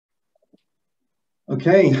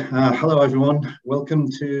Okay, hello everyone. Welcome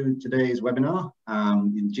to today's webinar,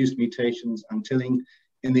 Induced Mutations and Tilling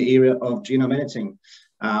in the Era of Genome Editing.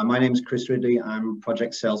 My name is Chris Ridley. I'm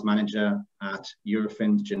Project Sales Manager at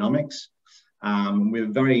Eurofins Genomics.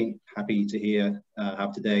 We're very happy to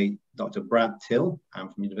have today Dr. Brad Till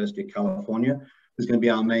from the University of California, who's going to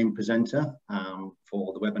be our main presenter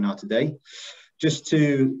for the webinar today. Just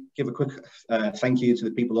to give a quick thank you to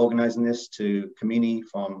the people organizing this, to Kamini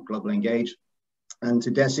from Global Engage, and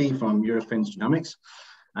to Desi from Eurofins Genomics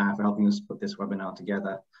for helping us put this webinar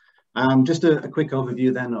together. Just a quick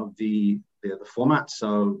overview then of the format.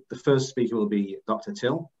 So the first speaker will be Dr.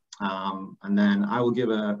 Till, and then I will give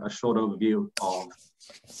a short overview of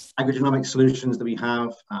agrigenomic solutions that we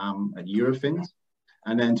have at Eurofins.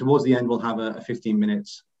 And then towards the end, we'll have a 15-minute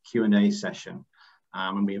Q&A session.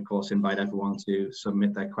 And we, of course, invite everyone to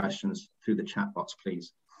submit their questions through the chat box,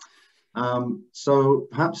 please. So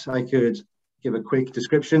perhaps I could give a quick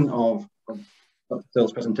description of Dr.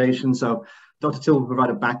 Till's presentation. So Dr. Till will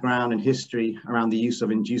provide a background and history around the use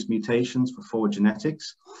of induced mutations for forward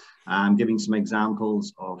genetics, giving some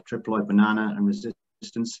examples of triploid banana and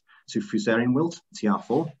resistance to fusarium wilt,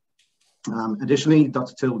 TR4. Additionally,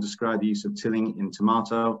 Dr. Till will describe the use of tilling in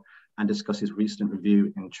tomato and discuss his recent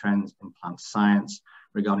review in Trends in Plant Science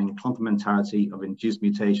regarding the complementarity of induced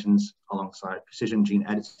mutations alongside precision gene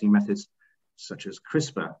editing methods such as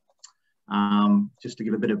CRISPR. Just to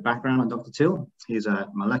give a bit of background on Dr. Till, he is a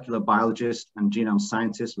molecular biologist and genome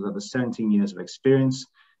scientist with over 17 years of experience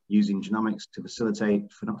using genomics to facilitate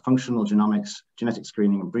functional genomics, genetic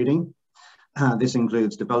screening and breeding. This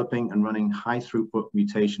includes developing and running high-throughput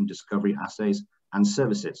mutation discovery assays and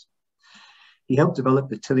services. He helped develop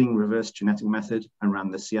the Tilling reverse genetic method and ran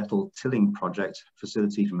the Seattle Tilling Project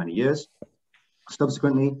facility for many years.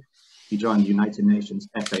 Subsequently, he joined the United Nations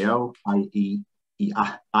FAO,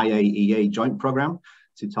 IAEA joint program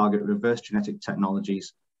to target reverse genetic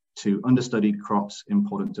technologies to understudied crops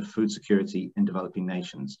important to food security in developing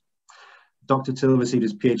nations. Dr. Till received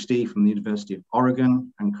his PhD from the University of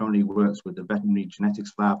Oregon and currently works with the Veterinary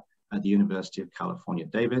Genetics Lab at the University of California,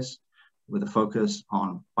 Davis, with a focus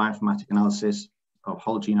on bioinformatic analysis of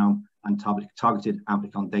whole genome and targeted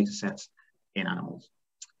amplicon data sets in animals.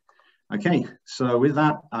 Okay, so with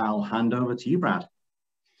that, I'll hand over to you, Brad.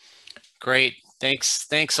 Great.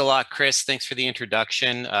 Thanks a lot, Chris. Thanks for the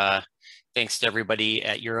introduction. Thanks to everybody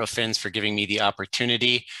at Eurofins for giving me the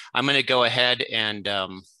opportunity. I'm going to go ahead and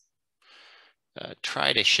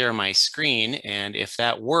try to share my screen. And if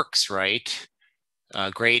that works right,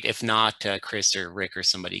 great. If not, Chris or Rick or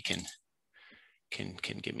somebody can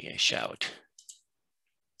give me a shout.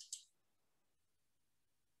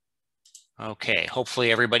 Okay,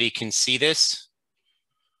 hopefully everybody can see this.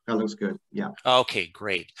 That looks good, yeah. Okay,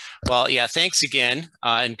 great. Well, yeah, thanks again,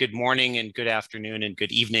 and good morning and good afternoon and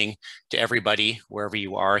good evening to everybody, wherever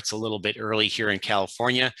you are. It's a little bit early here in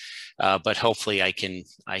California, but hopefully I can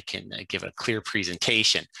give a clear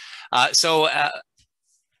presentation. As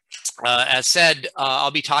said,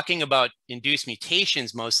 I'll be talking about induced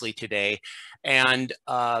mutations mostly today, and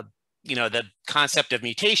you know, the concept of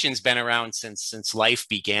mutations been around since life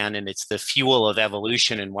began, and it's the fuel of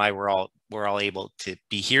evolution and why we're all able to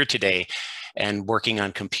be here today and working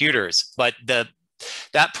on computers. But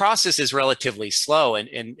that process is relatively slow,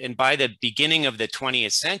 and by the beginning of the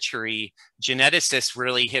 20th century, geneticists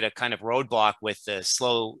really hit a kind of roadblock with the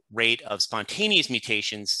slow rate of spontaneous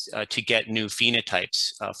mutations to get new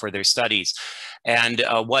phenotypes for their studies. And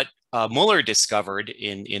what Muller discovered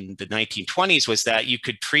in the 1920s was that you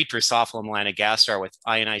could treat Drosophila melanogaster with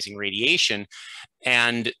ionizing radiation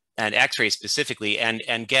and X-ray specifically,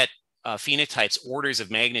 and get phenotypes orders of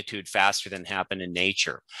magnitude faster than happened in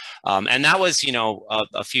nature. And that was, you know,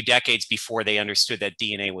 a few decades before they understood that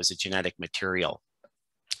DNA was a genetic material.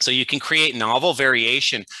 So you can create novel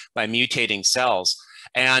variation by mutating cells.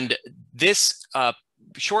 And this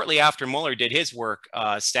shortly after Muller did his work,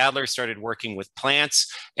 Stadler started working with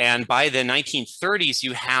plants, and by the 1930s,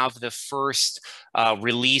 you have the first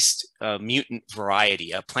released mutant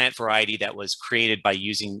variety, a plant variety that was created by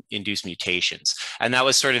using induced mutations. And that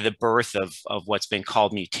was sort of the birth of what's been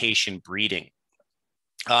called mutation breeding.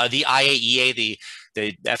 The IAEA,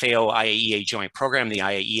 the FAO IAEA joint program, the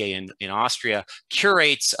IAEA in Austria,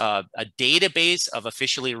 curates a database of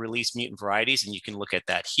officially released mutant varieties, and you can look at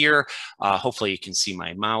that here. Hopefully you can see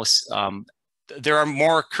my mouse. There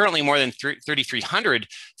are currently more than 3,300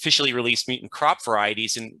 officially released mutant crop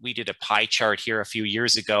varieties, and we did a pie chart here a few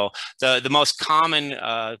years ago. The most common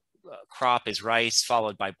crop is rice,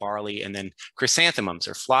 followed by barley, and then chrysanthemums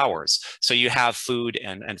or flowers. So you have food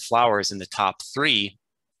and flowers in the top three.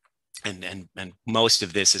 And most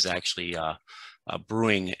of this is actually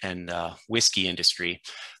brewing and whiskey industry,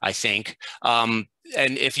 I think. And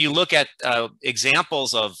if you look at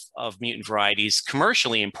examples of mutant varieties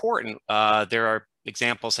commercially important, there are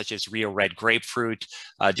examples such as Rio Red grapefruit,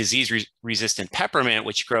 disease-resistant peppermint,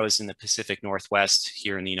 which grows in the Pacific Northwest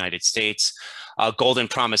here in the United States, Golden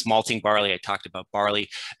Promise malting barley, I talked about barley,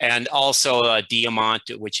 and also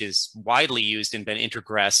Diamant, which is widely used and been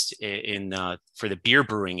introgressed for the beer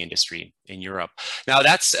brewing industry in Europe. Now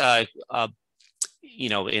that's you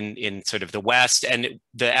know, in sort of the West, and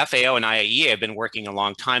the FAO and IAEA have been working a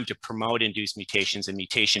long time to promote induced mutations and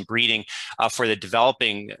mutation breeding for the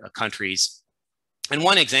developing countries. And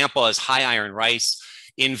one example is high iron rice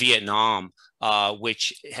in Vietnam,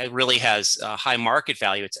 which really has high market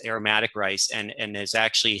value. It's aromatic rice and has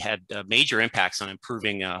actually had major impacts on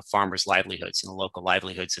improving farmers' livelihoods and local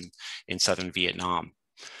livelihoods in southern Vietnam.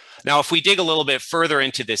 Now, if we dig a little bit further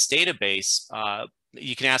into this database,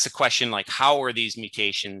 you can ask a question like, how are these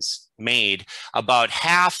mutations made? About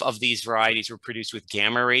half of these varieties were produced with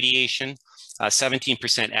gamma radiation,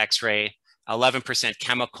 17% X-ray, 11%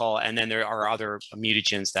 chemical, and then there are other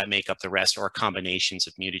mutagens that make up the rest, or combinations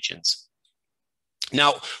of mutagens.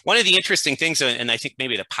 Now, one of the interesting things, and I think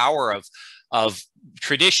maybe the power of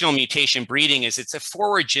traditional mutation breeding, is it's a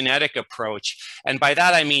forward genetic approach. And by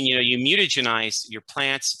that, I mean, you know, you mutagenize your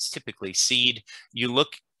plants, it's typically seed. You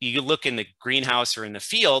look in the greenhouse or in the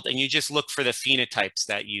field, and you just look for the phenotypes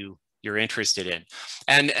that you're interested in.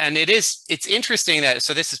 And it's interesting that,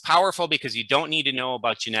 so this is powerful because you don't need to know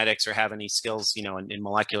about genetics or have any skills, you know, in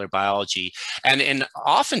molecular biology. And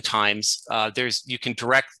oftentimes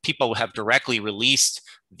people have directly released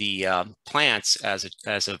the plants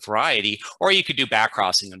as a variety, or you could do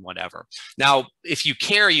backcrossing and whatever. Now, if you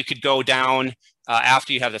care, you could go down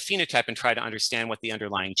after you have the phenotype and try to understand what the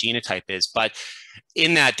underlying genotype is. But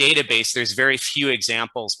in that database, there's very few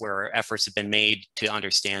examples where efforts have been made to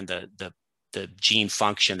understand the gene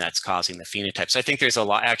function that's causing the phenotype. So I think there's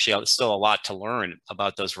actually still a lot to learn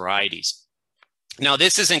about those varieties. Now,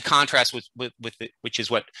 this is in contrast with which is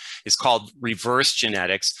what is called reverse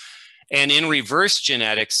genetics. And in reverse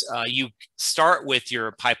genetics, you start with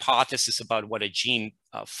your hypothesis about what a gene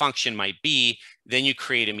function might be, then you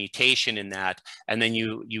create a mutation in that, and then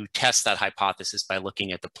you test that hypothesis by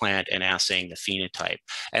looking at the plant and assaying the phenotype.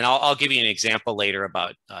 And I'll give you an example later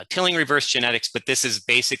about tilling reverse genetics, but this is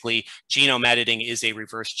basically, genome editing is a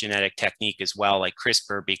reverse genetic technique as well, like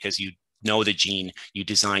CRISPR, because you know the gene, you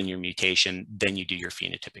design your mutation, then you do your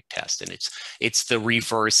phenotypic test. And it's the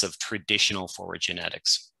reverse of traditional forward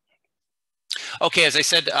genetics. Okay, as I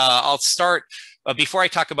said, I'll start, before I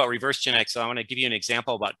talk about reverse genetics, I want to give you an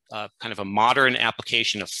example about kind of a modern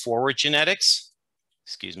application of forward genetics,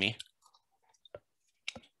 excuse me.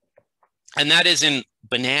 And that is in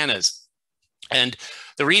bananas. And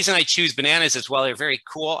the reason I choose bananas is, well, they're very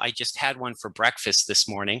cool. I just had one for breakfast this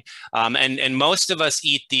morning. And most of us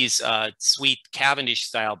eat these sweet Cavendish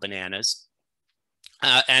style bananas.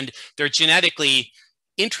 And they're genetically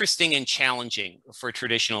interesting and challenging for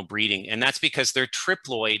traditional breeding. And that's because they're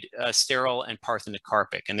triploid, sterile, and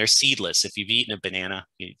parthenocarpic, and they're seedless. If you've eaten a banana,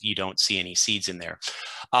 you don't see any seeds in there.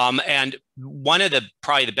 And one of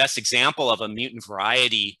probably the best example of a mutant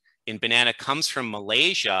variety in banana comes from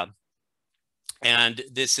Malaysia. And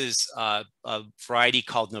this is a variety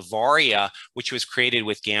called Navaria, which was created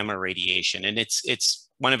with gamma radiation. And it's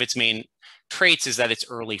one of its main traits is that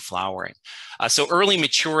it's early flowering. So early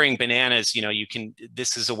maturing bananas, you know,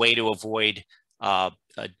 this is a way to avoid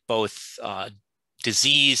both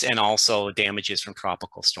disease and also damages from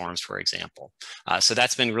tropical storms, for example. So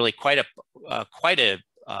that's been really quite a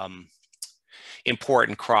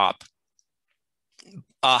important crop.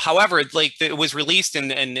 However, like it was released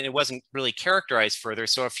and it wasn't really characterized further.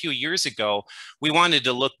 So a few years ago, we wanted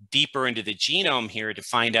to look deeper into the genome here to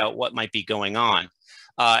find out what might be going on.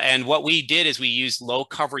 And what we did is we used low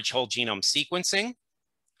coverage whole genome sequencing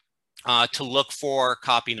to look for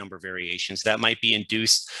copy number variations that might be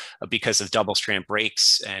induced because of double strand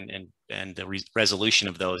breaks and the resolution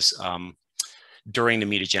of those during the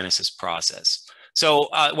mutagenesis process. So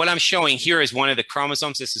what I'm showing here is one of the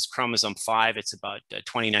chromosomes. This is chromosome 5. It's about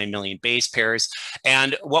 29 million base pairs.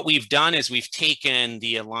 And what we've done is we've taken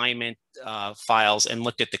the alignment files and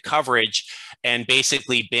looked at the coverage and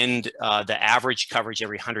basically binned the average coverage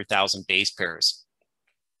every 100,000 base pairs.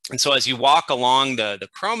 And so as you walk along the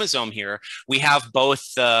chromosome here, we have both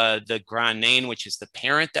the Grandnain, which is the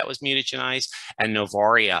parent that was mutagenized, and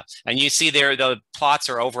Novaria. And you see there the plots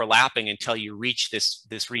are overlapping until you reach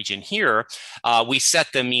this region here. We set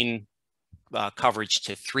the mean coverage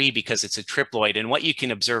to 3 because it's a triploid. And what you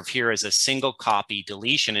can observe here is a single copy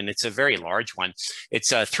deletion, and it's a very large one.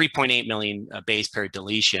 It's a 3.8 million base pair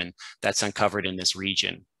deletion that's uncovered in this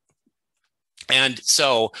region. And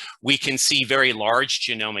so we can see very large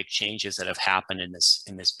genomic changes that have happened in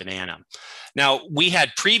this banana. Now, we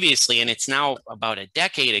had previously, and it's now about a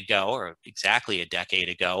decade ago, or exactly a decade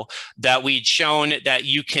ago, that we'd shown that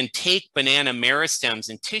you can take banana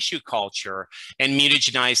meristems in tissue culture and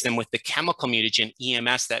mutagenize them with the chemical mutagen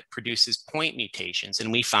EMS that produces point mutations.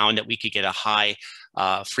 And we found that we could get a high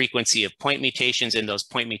frequency of point mutations, and those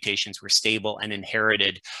point mutations were stable and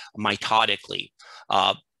inherited mitotically.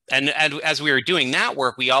 And as we were doing that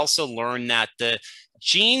work, we also learned that the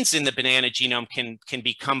genes in the banana genome can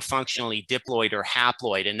become functionally diploid or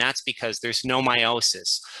haploid, and that's because there's no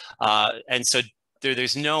meiosis. And so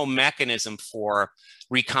there's no mechanism for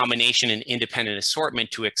recombination and independent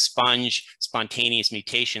assortment to expunge spontaneous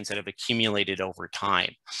mutations that have accumulated over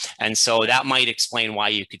time. And so that might explain why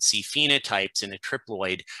you could see phenotypes in a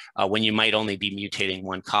triploid when you might only be mutating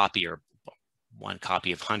one copy, or one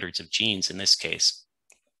copy of hundreds of genes in this case.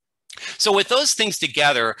 So with those things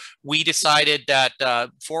together, we decided that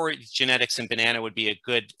forward genetics in banana would be a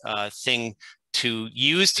good thing to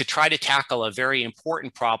use to try to tackle a very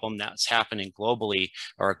important problem that's happening globally,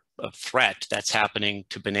 or a threat that's happening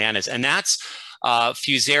to bananas, and that's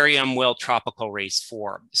Fusarium wilt tropical race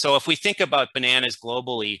 4. So if we think about bananas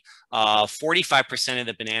globally, 45% of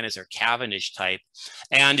the bananas are Cavendish type,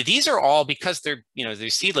 and these are all, because they're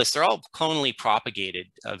seedless, they're all clonally propagated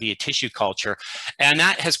via tissue culture, and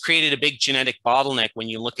that has created a big genetic bottleneck when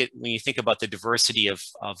you think about the diversity of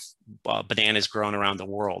bananas grown around the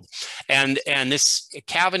world, and this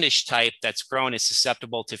Cavendish type that's grown is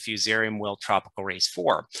susceptible to Fusarium wilt tropical race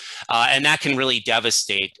 4, and that can really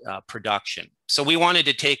devastate production. So we wanted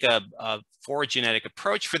to take a forward genetic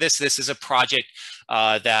approach for this. This is a project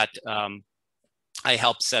that I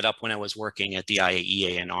helped set up when I was working at the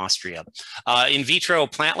IAEA in Austria. In vitro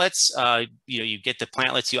plantlets, you get the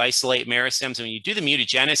plantlets, you isolate meristems, and when you do the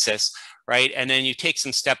mutagenesis, right, and then you take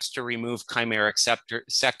some steps to remove chimeric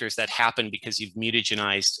sectors that happen because you've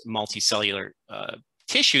mutagenized multicellular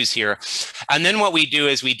tissues here. And then what we do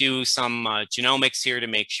is we do some genomics here to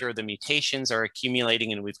make sure the mutations are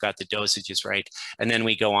accumulating and we've got the dosages right. And then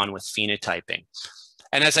we go on with phenotyping.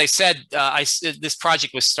 And as I said, this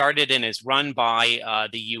project was started and is run by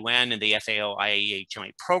the UN and the FAO-IAEA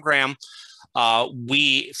joint program.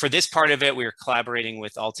 For this part of it, we were collaborating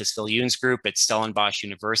with Altis Viljoen's group at Stellenbosch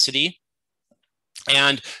University.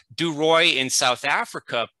 And Duroy in South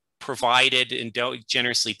Africa provided and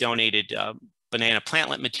generously donated banana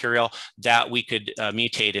plantlet material that we could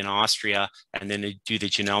mutate in Austria and then do the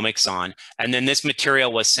genomics on. And then this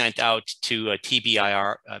material was sent out to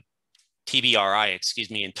TBRI,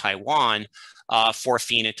 in Taiwan for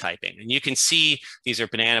phenotyping. And you can see these are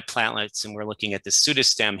banana plantlets, and we're looking at the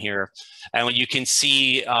pseudostem here. And you can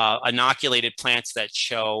see inoculated plants that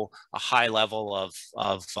show a high level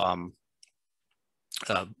of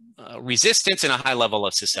resistance and a high level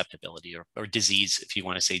of susceptibility or disease, if you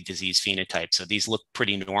want to say disease phenotype. So these look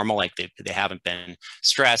pretty normal, like they haven't been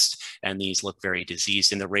stressed, and these look very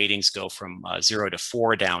diseased, and the ratings go from 0 to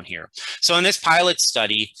 4 down here. So in this pilot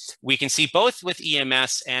study, we can see both with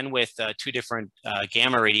EMS and with 2 different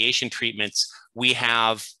gamma radiation treatments, we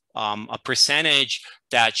have a percentage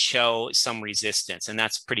that show some resistance, and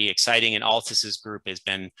that's pretty exciting. And Altis's group has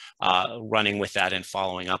been running with that and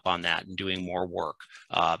following up on that and doing more work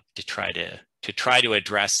to try to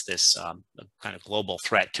address this kind of global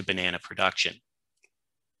threat to banana production.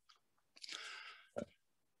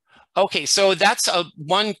 Okay, so that's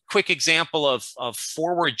one quick example of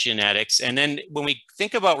forward genetics. And then when we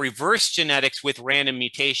think about reverse genetics with random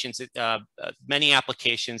mutations, many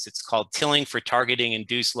applications, it's called tilling for targeting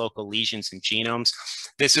induced local lesions in genomes.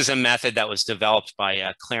 This is a method that was developed by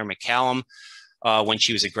Claire McCallum when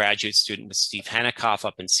she was a graduate student with Steve Henikoff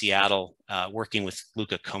up in Seattle, working with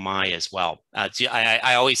Luca Comai as well.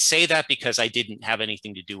 I always say that because I didn't have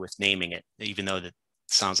anything to do with naming it, even though that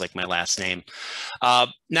sounds like my last name.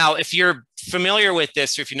 Now, if you're familiar with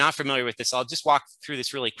this, or if you're not familiar with this, I'll just walk through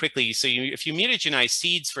this really quickly. So if you mutagenize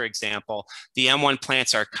seeds, for example, the M1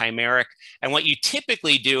 plants are chimeric. And what you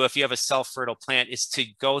typically do if you have a self-fertile plant is to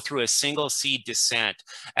go through a single seed descent.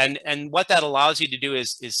 And what that allows you to do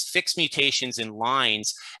is fix mutations in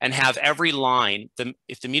lines and have every line,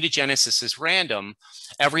 if the mutagenesis is random,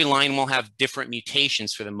 every line will have different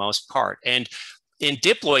mutations for the most part. And in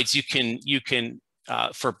diploids, you can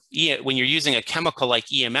when you're using a chemical like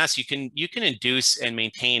EMS, you can induce and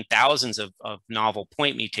maintain thousands of novel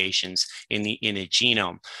point mutations in a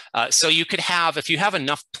genome. So you could have, if you have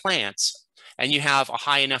enough plants and you have a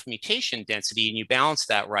high enough mutation density and you balance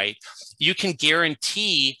that right, you can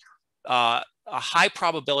guarantee a high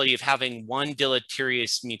probability of having one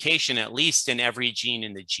deleterious mutation at least in every gene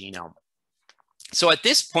in the genome. So at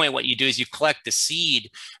this point, what you do is you collect the seed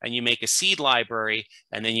and you make a seed library,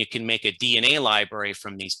 and then you can make a DNA library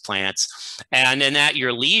from these plants. And then at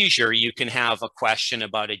your leisure, you can have a question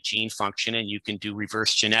about a gene function, and you can do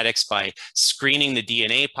reverse genetics by screening the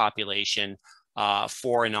DNA population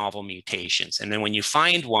for novel mutations. And then when you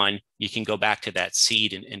find one, you can go back to that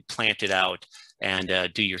seed and plant it out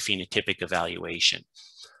and do your phenotypic evaluation.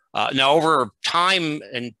 Now, over time,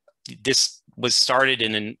 and this was started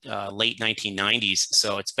in the late 1990s,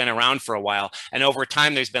 so it's been around for a while. And over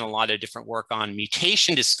time, there's been a lot of different work on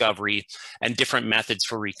mutation discovery and different methods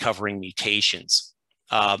for recovering mutations.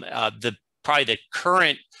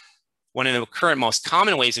 One of the current most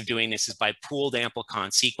common ways of doing this is by pooled amplicon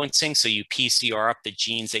sequencing. So you PCR up the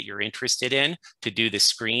genes that you're interested in to do the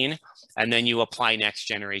screen, and then you apply next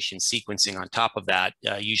generation sequencing on top of that,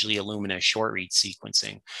 usually Illumina short read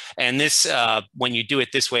sequencing. And this, when you do it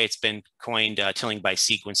this way, it's been coined tilling by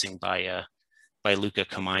sequencing by Luca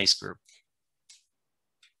Kamai's group.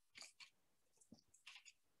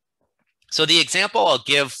 So the example I'll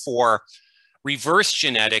give for reverse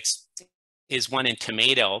genetics is one in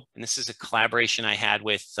tomato, and this is a collaboration I had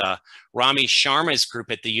with Rami Sharma's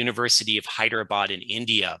group at the University of Hyderabad in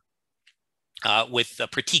India, with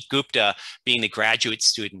Pratik Gupta being the graduate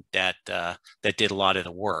student that did a lot of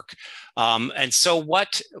the work. And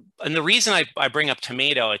the reason I bring up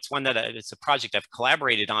tomato, it's one that it's a project I've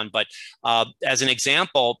collaborated on, but as an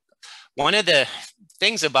example, one of the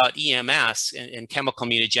things about EMS and chemical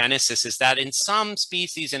mutagenesis is that in some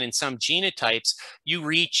species and in some genotypes, you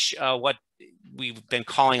reach what we've been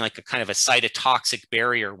calling like a kind of a cytotoxic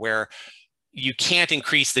barrier, where you can't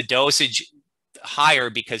increase the dosage higher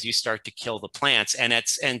because you start to kill the plants. And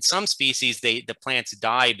some species, the plants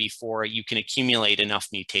die before you can accumulate enough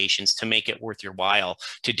mutations to make it worth your while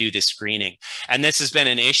to do the screening. And this has been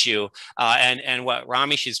an issue. And what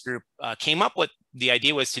Ramesh's group came up with, the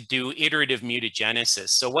idea was to do iterative mutagenesis.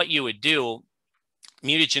 So what you would do,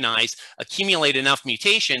 mutagenize, accumulate enough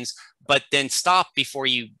mutations, but then stop before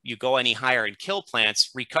you go any higher and kill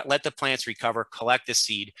plants, let the plants recover, collect the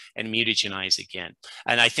seed, and mutagenize again.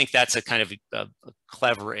 And I think that's a kind of a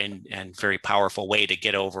clever and very powerful way to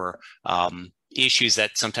get over issues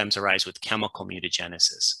that sometimes arise with chemical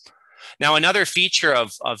mutagenesis. Now, another feature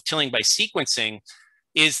of tilling by sequencing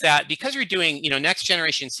is that because you're doing, next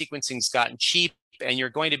generation sequencing's gotten cheap, and you're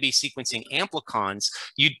going to be sequencing amplicons,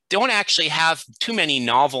 you don't actually have too many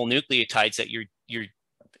novel nucleotides that you're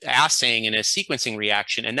assaying in a sequencing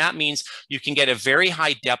reaction. And that means you can get a very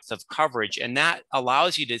high depth of coverage, and that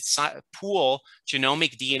allows you to pool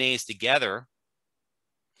genomic DNAs together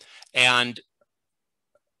and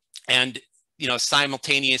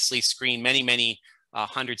simultaneously screen many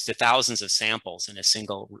hundreds to thousands of samples in a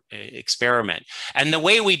single experiment. And the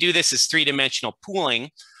way we do this is three-dimensional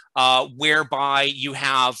pooling, whereby you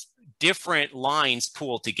have different lines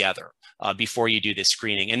pooled together before you do the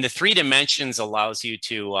screening. And the 3 dimensions allows you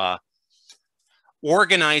to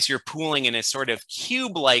organize your pooling in a sort of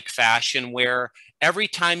cube-like fashion, where every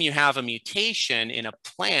time you have a mutation in a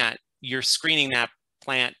plant, you're screening that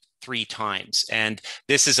plant 3 times. And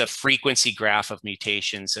this is a frequency graph of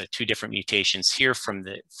mutations, 2 different mutations here from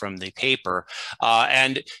the paper.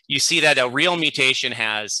 And you see that a real mutation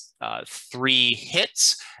has 3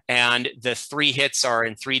 hits, and the 3 hits are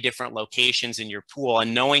in 3 different locations in your pool.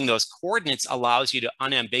 And knowing those coordinates allows you to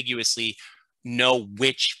unambiguously know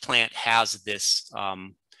which plant has this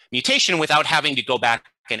mutation without having to go back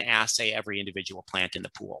and assay every individual plant in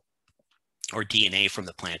the pool, or DNA from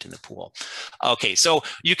the plant in the pool. Okay, so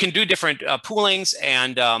you can do different poolings,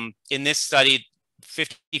 and in this study,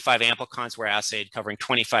 55 amplicons were assayed covering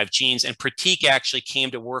 25 genes, and Pratik actually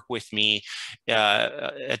came to work with me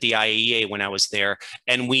at the IAEA when I was there,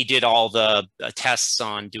 and we did all the tests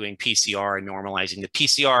on doing PCR and normalizing the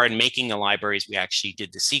PCR and making the libraries. We actually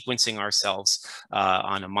did the sequencing ourselves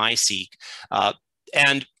on a MySeq.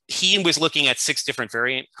 And he was looking at 6 different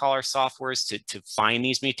variant caller softwares to find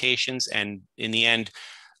these mutations. And in the end,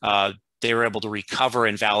 they were able to recover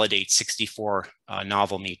and validate 64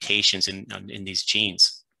 novel mutations in these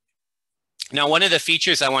genes. Now, one of the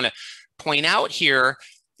features I want to point out here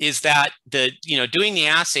is that doing the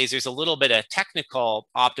assays, there's a little bit of technical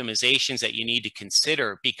optimizations that you need to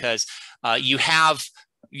consider, because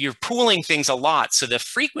you're pooling things a lot. So the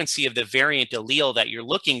frequency of the variant allele that you're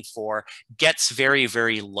looking for gets very,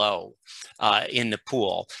 very low in the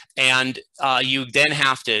pool. And you then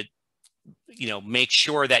have to make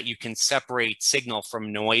sure that you can separate signal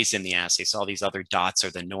from noise in the assay. So all these other dots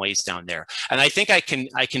are the noise down there. And I think I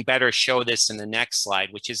can better show this in the next slide,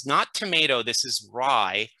 which is not tomato, this is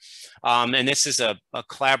rye. And this is a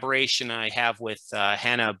collaboration I have with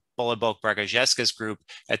Hanna Bolibok-Bragajeska's group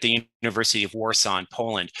at the University of Warsaw in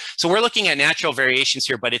Poland. So we're looking at natural variations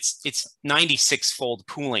here, but it's 96-fold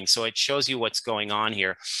pooling. So it shows you what's going on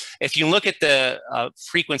here. If you look at the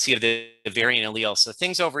frequency of the variant allele, so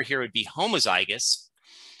things over here would be homozygous.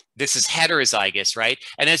 This is heterozygous, right?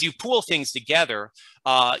 And as you pool things together,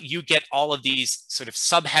 you get all of these sort of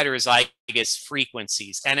subheterozygous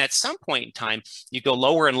frequencies. And at some point in time, you go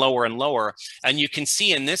lower and lower and lower. And you can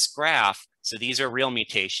see in this graph, so these are real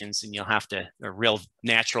mutations, and you'll have to, or real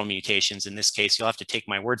natural mutations in this case, you'll have to take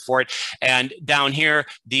my word for it. And down here,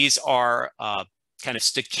 these are kind of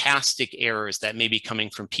stochastic errors that may be coming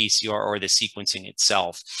from PCR or the sequencing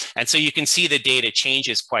itself. And so you can see the data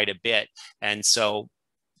changes quite a bit. And so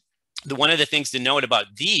one of the things to note about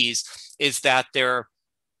these is that they're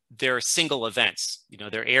single events,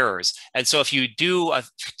 they're errors. And so if you do a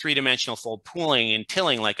three-dimensional fold pooling and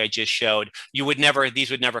tilling, like I just showed,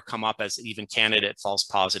 these would never come up as even candidate false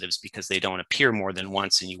positives because they don't appear more than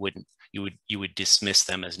once, and you would dismiss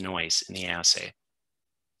them as noise in the assay.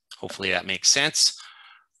 Hopefully that makes sense.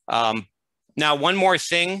 Now, one more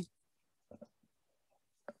thing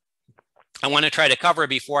I want to try to cover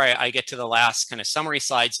before I get to the last kind of summary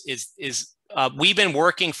slides is we've been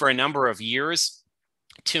working for a number of years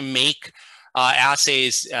to make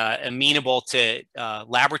assays amenable to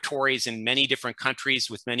laboratories in many different countries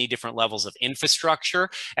with many different levels of infrastructure.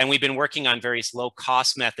 And we've been working on various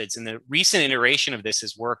low-cost methods. And the recent iteration of this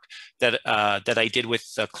is work that I did with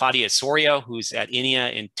Claudia Soria, who's at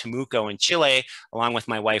INEA in Temuco in Chile, along with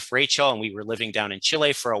my wife, Rachel, and we were living down in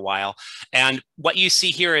Chile for a while. And what you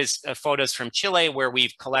see here is photos from Chile where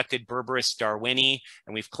we've collected Berberis darwini,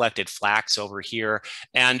 and we've collected flax over here.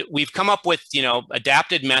 And we've come up with,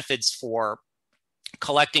 adapted methods for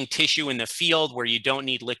collecting tissue in the field where you don't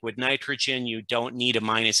need liquid nitrogen, you don't need a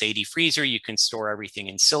 -80 freezer, you can store everything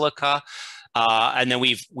in silica. And then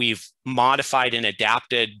we've modified and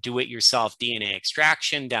adapted do-it-yourself DNA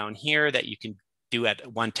extraction down here that you can do at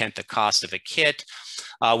 1/10 the cost of a kit.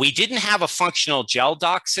 We didn't have a functional gel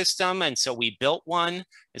dock system, and so we built one.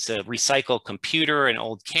 It's a recycled computer, an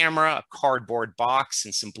old camera, a cardboard box,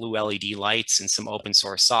 and some blue LED lights and some open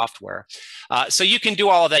source software. So you can do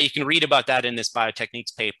all of that. You can read about that in this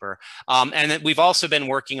biotechniques paper. And then we've also been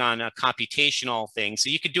working on a computational thing. So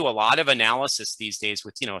you could do a lot of analysis these days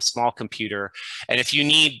with, a small computer. And if you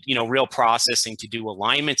need, real processing to do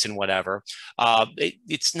alignments and whatever,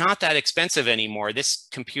 it's not that expensive anymore. This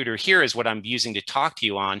computer here is what I'm using to talk to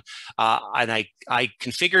you on. And I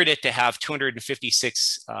configured it to have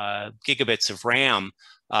 256 gigabits of RAM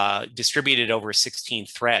distributed over 16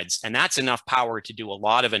 threads. And that's enough power to do a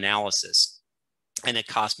lot of analysis. And it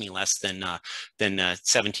cost me less than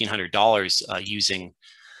 $1,700 using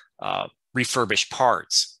refurbished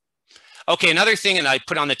parts. Okay, another thing, and I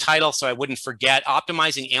put on the title so I wouldn't forget,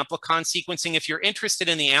 optimizing amplicon sequencing. If you're interested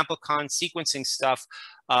in the amplicon sequencing stuff,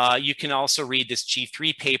 you can also read this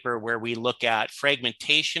G3 paper where we look at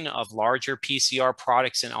fragmentation of larger PCR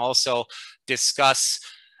products and also discuss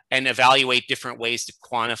and evaluate different ways to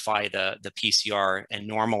quantify the PCR and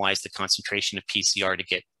normalize the concentration of PCR to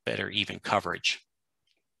get better even coverage.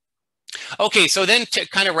 Okay, so then to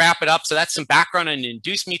kind of wrap it up, so that's some background on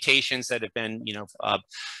induced mutations that have been,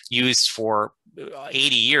 used for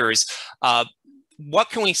 80 years. What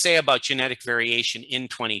can we say about genetic variation in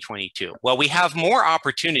 2022? Well, we have more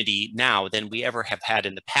opportunity now than we ever have had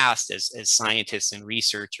in the past as scientists and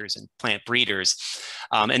researchers and plant breeders.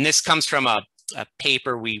 And this comes from a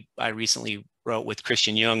paper I recently wrote with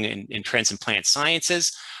Christian Jung in Trends in Plant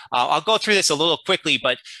Sciences. I'll go through this a little quickly,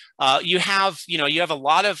 but you have a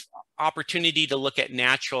lot of opportunity to look at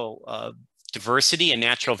natural diversity and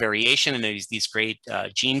natural variation, and there's these great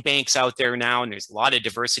gene banks out there now, and there's a lot of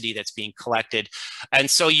diversity that's being collected. And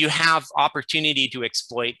so you have opportunity to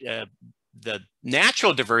exploit the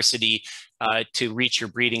natural diversity to reach your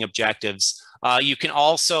breeding objectives. You can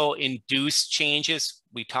also induce changes.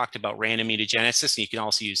 We talked about random mutagenesis, and you can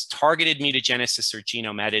also use targeted mutagenesis or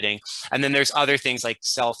genome editing. And then there's other things like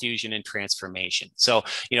cell fusion and transformation. So,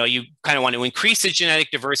 you kind of want to increase the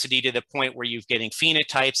genetic diversity to the point where you're getting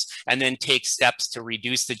phenotypes, and then take steps to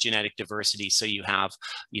reduce the genetic diversity so you have,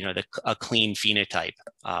 a clean phenotype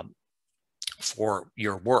for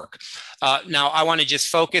your work. Now, I want to just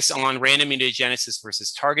focus on random mutagenesis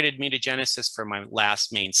versus targeted mutagenesis for my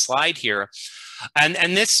last main slide here. And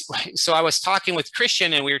this, so I was talking with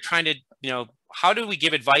Christian, and we were trying to, how do we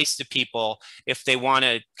give advice to people if they want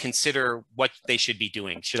to consider what they should be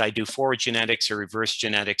doing? Should I do forward genetics or reverse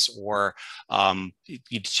genetics, or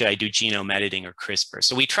should I do genome editing or CRISPR?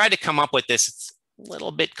 So we try to come up with this. It's a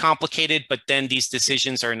little bit complicated, but then these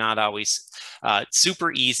decisions are not always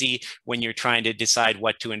super easy when you're trying to decide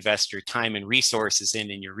what to invest your time and resources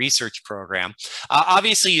in your research program.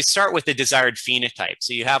 Obviously, you start with the desired phenotype.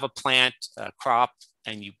 So you have a plant, crop,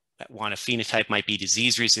 and you want a phenotype, might be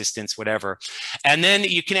disease resistance, whatever. And then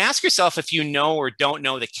you can ask yourself if you know or don't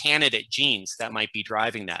know the candidate genes that might be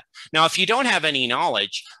driving that. Now, if you don't have any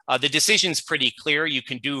knowledge, the decision's pretty clear. You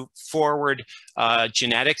can do forward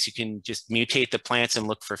genetics. You can just mutate the plants and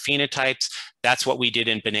look for phenotypes. That's what we did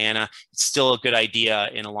in banana. It's still a good idea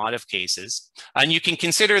in a lot of cases. And you can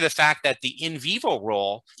consider the fact that the in vivo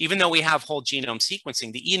role, even though we have whole genome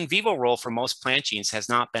sequencing, the in vivo role for most plant genes has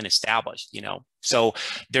not been established, you know. So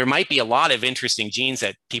there might be a lot of interesting genes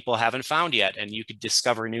that people haven't found yet, and you could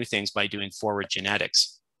discover new things by doing forward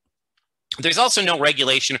genetics. There's also no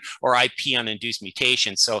regulation or IP on induced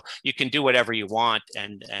mutations, so you can do whatever you want,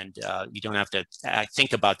 and you don't have to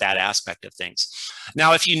think about that aspect of things.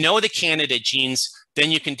 Now, if you know the candidate genes, then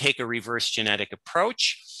you can take a reverse genetic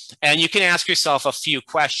approach. And you can ask yourself a few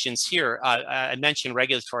questions here. I mentioned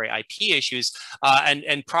regulatory IP issues,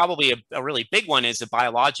 and probably a really big one is a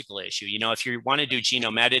biological issue. You know, if you want to do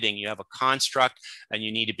genome editing, you have a construct and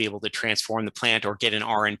you need to be able to transform the plant or get an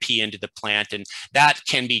RNP into the plant. And that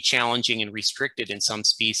can be challenging and restricted in some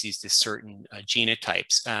species to certain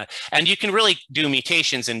genotypes. And you can really do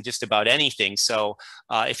mutations in just about anything. So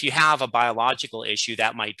if you have a biological issue,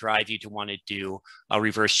 that might drive you to want to do a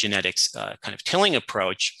reverse genetics kind of tilling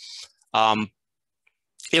approach.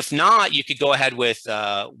 If not, you could go ahead with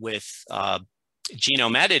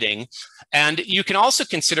genome editing, and you can also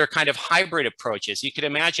consider kind of hybrid approaches. You could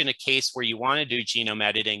imagine a case where you want to do genome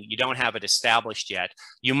editing, you don't have it established yet.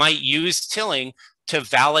 You might use tilling to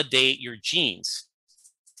validate your genes.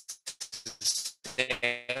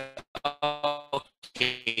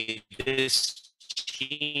 Okay, this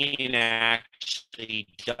gene actually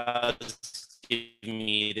does give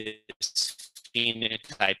me this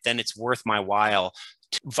phenotype, then it's worth my while.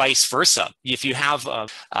 Vice versa, if you have a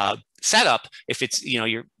setup, if it's, you know,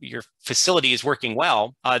 your facility is working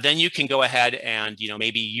well, then you can go ahead and, you know,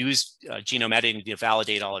 maybe use genome editing to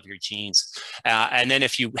validate all of your genes. And then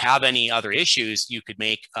if you have any other issues, you could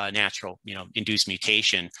make a natural, you know, induced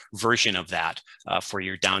mutation version of that for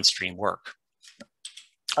your downstream work.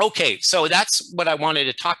 Okay, so that's what I wanted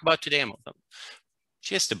to talk about today. I'm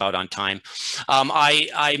just about on time.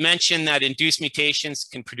 I mentioned that induced mutations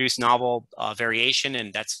can produce novel variation,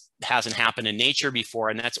 and that hasn't happened in nature before,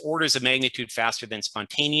 and that's orders of magnitude faster than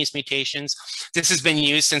spontaneous mutations. This has been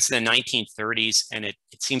used since the 1930s, and it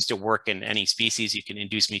seems to work in any species. You can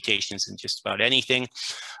induce mutations in just about anything.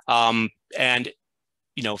 And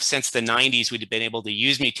you know, since the 90s, we've been able to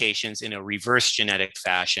use mutations in a reverse genetic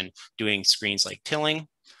fashion, doing screens like tilling.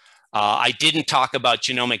 I didn't talk about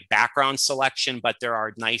genomic background selection, but there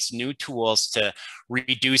are nice new tools to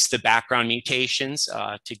reduce the background mutations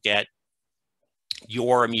to get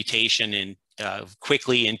your mutation in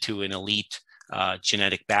quickly into an elite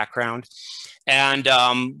genetic background. And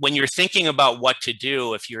when you're thinking about what to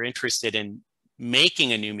do, if you're interested in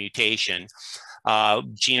making a new mutation,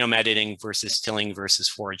 genome editing versus tilling versus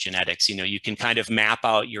forward genetics, you know, you can kind of map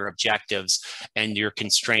out your objectives and your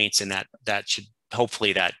constraints, and that should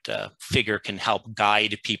hopefully that figure can help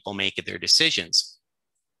guide people make their decisions.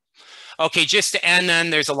 Okay, just to end then,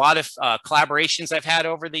 there's a lot of collaborations I've had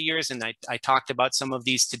over the years, and I talked about some of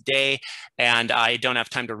these today, and I don't have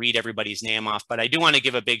time to read everybody's name off, but I do want to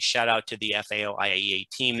give a big shout out to the FAO IAEA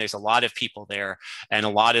team. There's a lot of people there, and a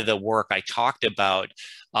lot of the work I talked about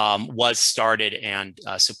was started and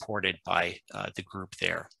supported by the group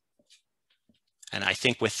there. And I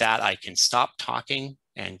think with that, I can stop talking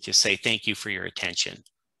and just say thank you for your attention.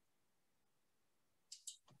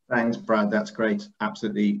 Thanks, Brad. That's great.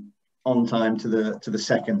 Absolutely on time to the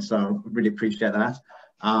second. So really appreciate that.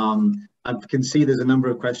 I can see there's a number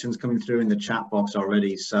of questions coming through in the chat box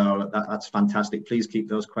already. So that's fantastic. Please keep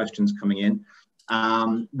those questions coming in.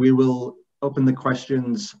 We will open the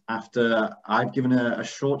questions after I've given a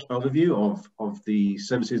short overview of the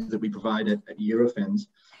services that we provide at Eurofins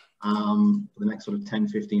for the next sort of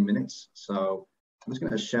 10-15 minutes. So I'm just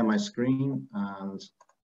going to share my screen and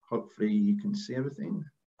hopefully you can see everything.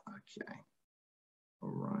 Okay.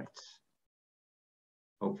 All right.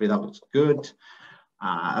 Hopefully that looks good.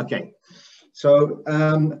 Okay. So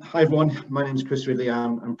hi everyone, my name is Chris Ridley.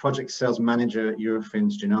 I'm Project Sales Manager at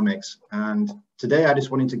Eurofins Genomics. And today I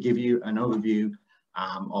just wanted to give you an overview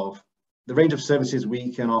of the range of services we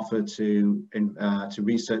can offer to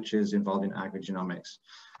researchers involved in agrigenomics.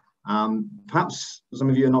 Perhaps some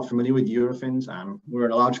of you are not familiar with Eurofins. We're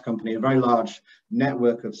a large company, a very large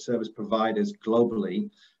network of service providers globally.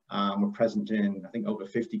 We're present in, I think, over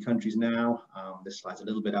 50 countries now. This slide's a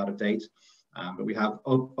little bit out of date, but we have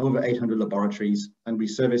over 800 laboratories, and we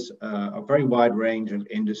service a very wide range of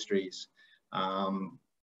industries.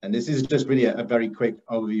 And this is just really a very quick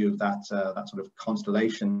overview of that sort of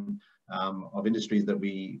constellation of industries that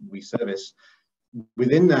we service.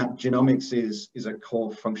 Within that, genomics is a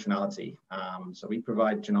core functionality. So we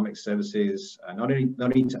provide genomic services not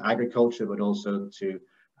only to agriculture, but also to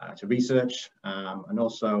research, and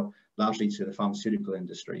also largely to the pharmaceutical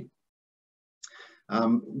industry.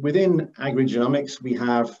 Within agrigenomics, we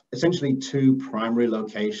have essentially two primary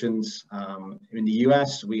locations. In the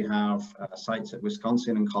US, we have sites at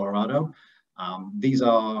Wisconsin and Colorado. These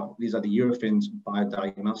are the Eurofins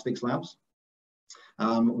biodiagnostics labs.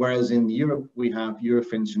 Whereas in Europe, we have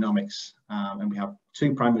Eurofins Genomics, and we have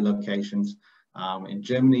two primary locations. In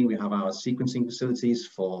Germany, we have our sequencing facilities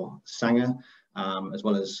for Sanger, as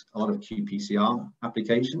well as a lot of qPCR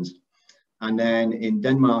applications. And then in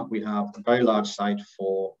Denmark, we have a very large site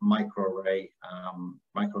for microarray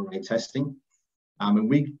testing. And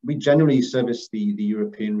we generally service the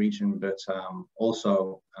European region, but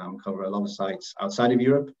also cover a lot of sites outside of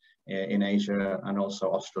Europe, in Asia, and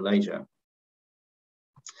also Australasia.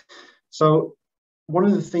 So one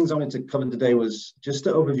of the things I wanted to cover today was just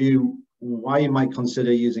to overview why you might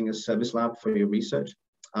consider using a service lab for your research,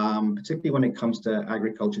 particularly when it comes to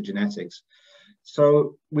agriculture genetics.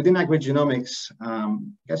 So within agrigenomics, I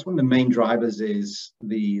guess one of the main drivers is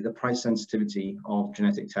the price sensitivity of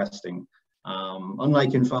genetic testing.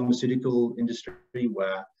 Unlike in pharmaceutical industry,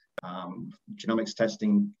 where genomics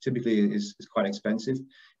testing typically is quite expensive,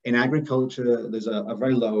 in agriculture, there's a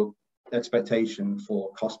very low expectation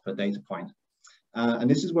for cost per data point. And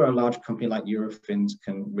this is where a large company like Eurofins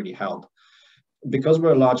can really help. Because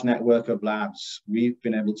we're a large network of labs, we've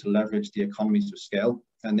been able to leverage the economies of scale,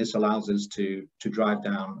 and this allows us to drive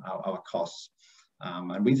down our costs.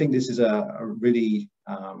 And we think this is a really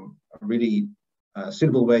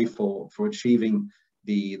suitable way for achieving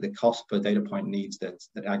the cost per data point needs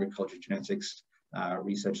that agriculture genetics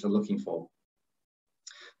researchers are looking for.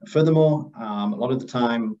 Furthermore, a lot of the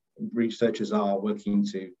time, researchers are working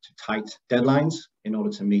to tight deadlines in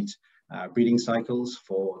order to meet breeding cycles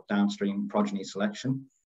for downstream progeny selection.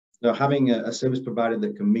 So having a service provider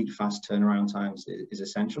that can meet fast turnaround times is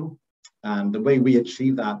essential. And the way we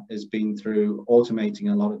achieve that has been through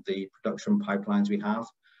automating a lot of the production pipelines we have.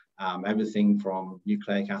 Everything from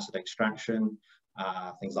nucleic acid extraction,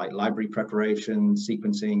 things like library preparation,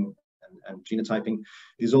 sequencing, and genotyping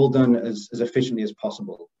is all done as efficiently as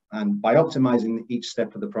possible. And by optimizing each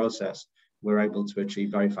step of the process, we're able to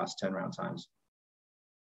achieve very fast turnaround times.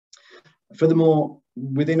 Furthermore,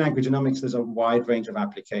 within agrigenomics, there's a wide range of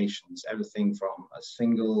applications, everything from a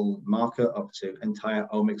single marker up to entire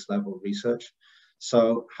omics level research.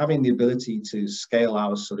 So having the ability to scale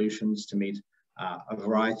our solutions to meet a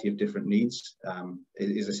variety of different needs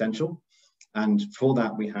is essential. And for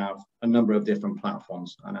that, we have a number of different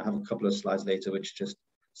platforms. And I have a couple of slides later which just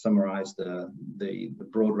summarize the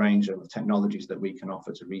broad range of technologies that we can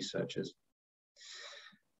offer to researchers.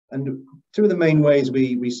 And two of the main ways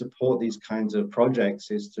we support these kinds of projects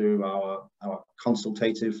is through our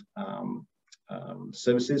consultative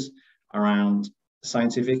services around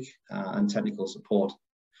scientific and technical support.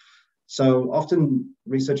 So often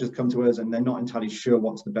researchers come to us and they're not entirely sure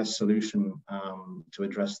what's the best solution to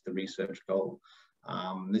address the research goal.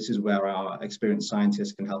 This is where our experienced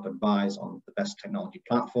scientists can help advise on the best technology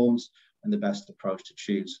platforms and the best approach to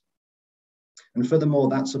choose. And furthermore,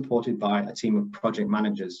 that's supported by a team of project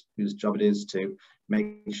managers whose job it is to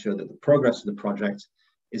make sure that the progress of the project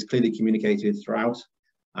is clearly communicated throughout,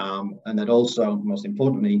 and that also, most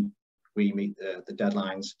importantly, we meet the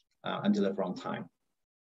deadlines and deliver on time.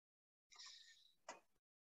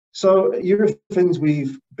 So at Eurofins,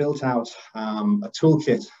 we've built out a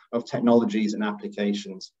toolkit of technologies and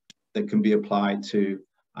applications that can be applied to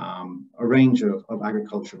a range of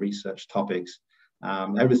agriculture research topics.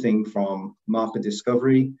 Everything from market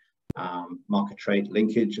discovery, market trait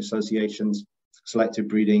linkage associations, selective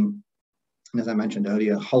breeding, and as I mentioned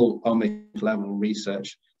earlier, whole omic level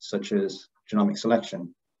research such as genomic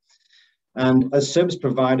selection. And as service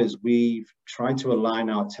providers, we've tried to align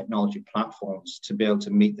our technology platforms to be able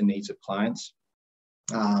to meet the needs of clients,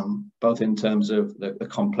 both in terms of the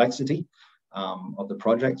complexity of the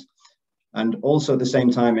project, and also at the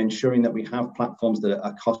same time ensuring that we have platforms that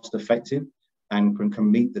are cost effective and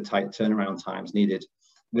can meet the tight turnaround times needed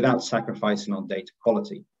without sacrificing on data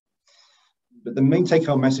quality. But the main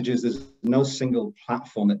take-home message is there's no single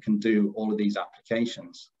platform that can do all of these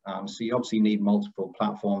applications. So you obviously need multiple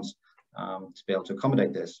platforms to be able to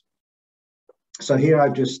accommodate this. So here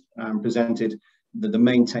I've just presented the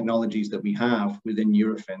main technologies that we have within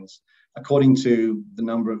Eurofins, according to the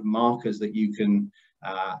number of markers that you can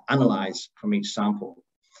analyze from each sample.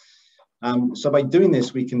 So by doing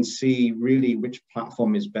this, we can see really which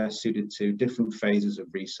platform is best suited to different phases of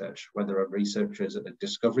research, whether a researcher is at the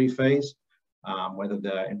discovery phase, whether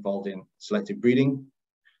they're involved in selective breeding,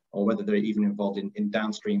 or whether they're even involved in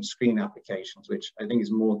downstream screening applications, which I think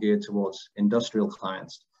is more geared towards industrial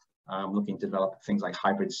clients looking to develop things like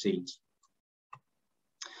hybrid seeds.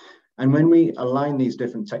 And when we align these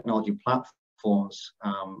different technology platforms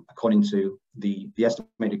according to the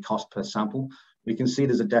estimated cost per sample, we can see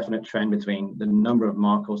there's a definite trend between the number of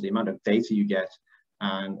markers, the amount of data you get,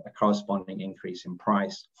 and a corresponding increase in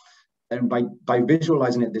price. And by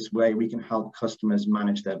visualizing it this way, we can help customers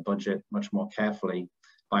manage their budget much more carefully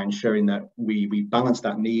by ensuring that we balance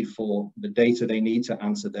that need for the data they need to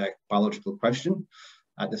answer their biological question,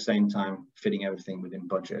 at the same time fitting everything within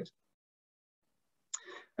budget.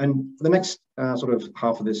 And for the next sort of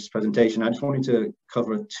half of this presentation, I just wanted to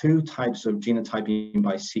cover two types of genotyping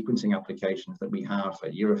by sequencing applications that we have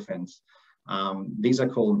at Eurofins. These are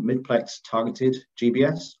called midplex targeted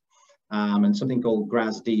GBS, and something called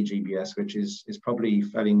GRAS-D GBS, which is probably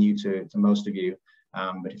fairly new to most of you.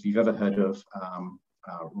 But if you've ever heard of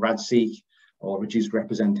RAD-seq or reduced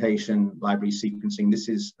representation library sequencing, this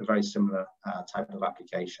is a very similar type of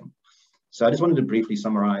application. So I just wanted to briefly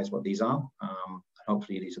summarize what these are.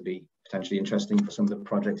 Hopefully these will be potentially interesting for some of the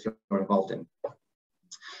projects you're involved in.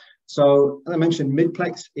 So as I mentioned,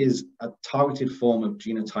 midplex is a targeted form of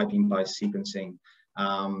genotyping by sequencing.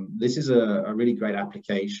 This is a really great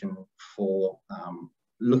application for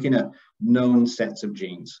looking at known sets of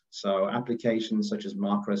genes. So applications such as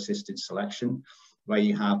marker-assisted selection, where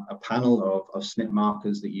you have a panel of SNP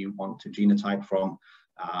markers that you want to genotype from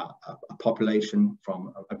a population,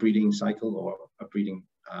 from a breeding cycle or a breeding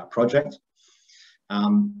project.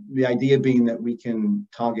 The idea being that we can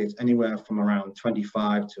target anywhere from around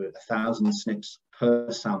 25 to 1,000 SNPs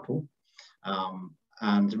per sample.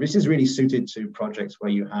 And this is really suited to projects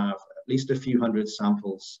where you have at least a few hundred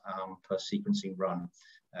samples per sequencing run,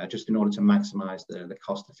 just in order to maximize the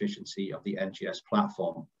cost efficiency of the NGS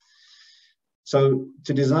platform. So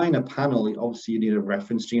to design a panel, obviously you need a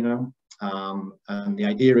reference genome. And the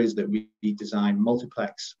idea is that we design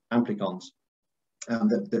multiplex amplicons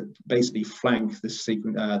that basically flank the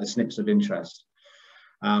SNPs of interest.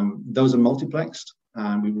 Those are multiplexed,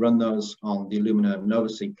 and we run those on the Illumina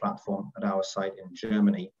NovaSeq platform at our site in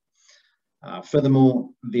Germany. Furthermore,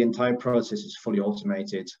 the entire process is fully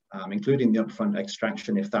automated, including the upfront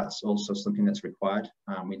extraction, if that's also something that's required.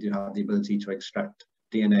 We do have the ability to extract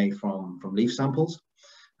DNA from leaf samples.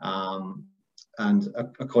 And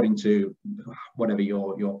according to whatever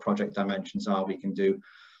your project dimensions are, we can do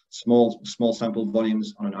small sample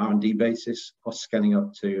volumes on an R&D basis, or scaling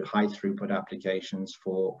up to high throughput applications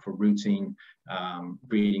for routine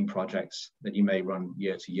breeding projects that you may run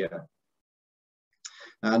year to year.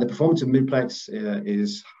 The performance of midplex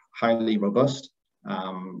is highly robust.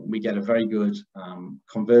 We get a very good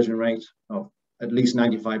conversion rate of at least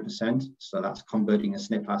 95%. So that's converting a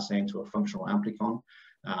SNP assay into a functional amplicon,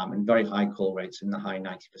 and very high call rates in the high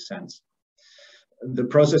 90%. The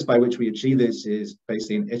process by which we achieve this is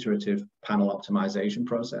basically an iterative panel optimization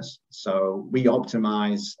process. So we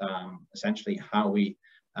optimize essentially how we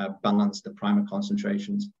balance the primer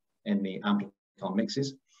concentrations in the amplicon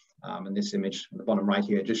mixes. And this image at the bottom right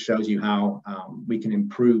here just shows you how we can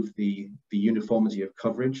improve the uniformity of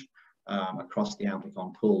coverage across the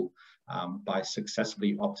amplicon pool by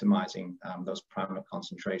successfully optimizing those primer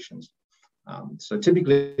concentrations. So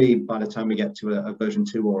typically, by the time we get to a version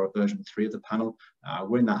 2 or a version 3 of the panel,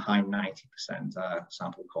 we're in that high 90%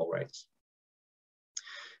 sample call rates.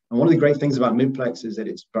 And one of the great things about midplex is that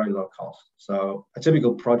it's very low cost. So a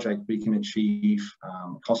typical project, we can achieve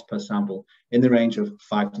cost per sample in the range of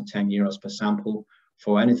 5 to 10 euros per sample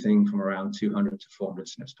for anything from around 200 to 400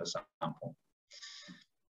 SNPs per sample.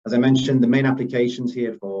 As I mentioned, the main applications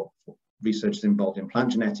here for researchers involved in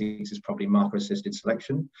plant genetics is probably marker-assisted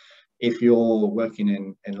selection. If you're working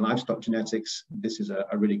in livestock genetics, this is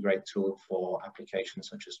a really great tool for applications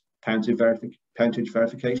such as parentage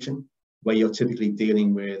verification, where you're typically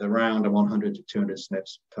dealing with around 100 to 200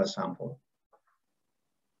 SNPs per sample.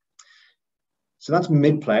 So that's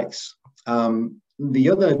midplex. The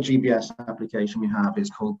other GBS application we have is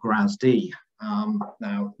called GRAS-D.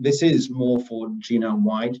 Now, this is more for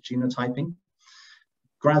genome-wide genotyping.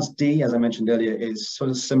 GRASD, as I mentioned earlier, is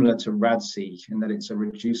sort of similar to RADseq in that it's a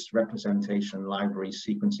reduced representation library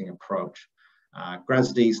sequencing approach.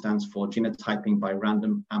 GRASD stands for genotyping by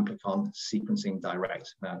random amplicon sequencing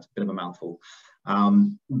direct. It's a bit of a mouthful.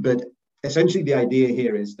 But essentially the idea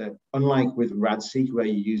here is that unlike with RADseq, where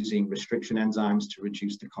you're using restriction enzymes to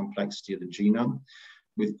reduce the complexity of the genome,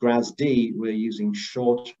 with GRASD, we're using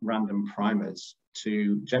short random primers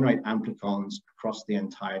to generate amplicons across the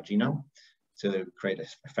entire genome to create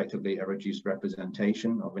effectively a reduced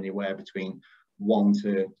representation of anywhere between 1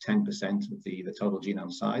 to 10% of the total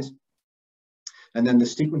genome size. And then the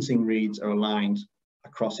sequencing reads are aligned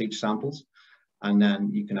across each samples, and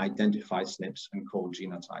then you can identify SNPs and call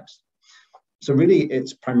genotypes. So really,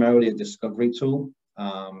 it's primarily a discovery tool.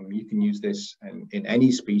 You can use this in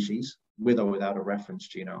any species with or without a reference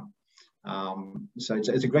genome. So it's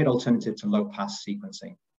a great alternative to low-pass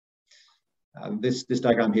sequencing. This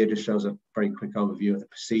diagram here just shows a very quick overview of the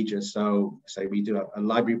procedure. So say we do a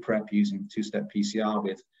library prep using two-step PCR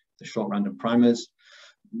with the short random primers.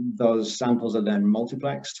 Those samples are then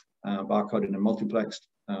multiplexed, barcoded and multiplexed,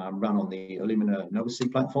 run on the Illumina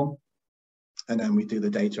NovaSeq platform. And then we do the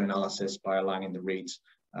data analysis by aligning the reads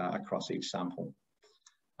across each sample.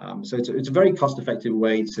 So it's a very cost-effective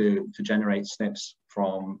way to generate SNPs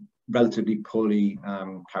from relatively poorly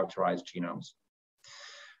characterized genomes.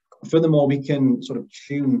 Furthermore, we can sort of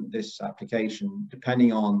tune this application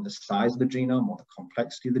depending on the size of the genome or the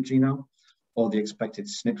complexity of the genome or the expected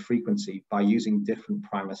SNP frequency by using different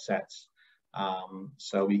primer sets.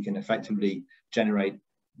 So we can effectively generate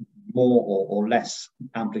more or less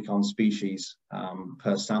amplicon species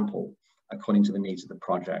per sample according to the needs of the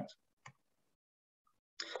project.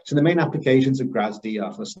 So the main applications of GRASD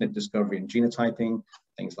are for SNP discovery and genotyping,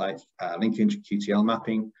 things like linkage QTL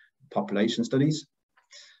mapping, population studies.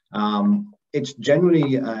 It's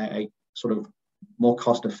generally a sort of more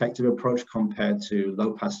cost-effective approach compared to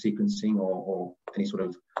low-pass sequencing or any sort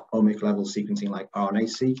of omic level sequencing like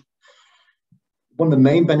RNA-seq. One of the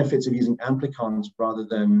main benefits of using amplicons rather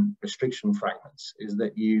than restriction fragments is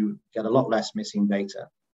that you get a lot less missing data.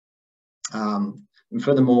 And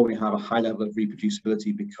furthermore, we have a high level of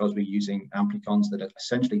reproducibility because we're using amplicons that are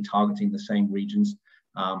essentially targeting the same regions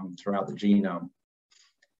throughout the genome.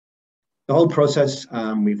 The whole process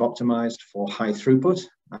we've optimized for high throughput.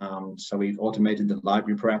 So we've automated the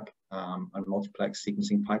library prep and multiplex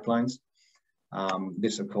sequencing pipelines.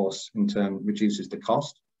 This, of course, in turn reduces the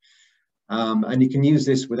cost. And you can use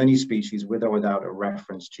this with any species with or without a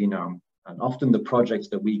reference genome. And often the projects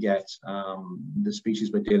that we get, the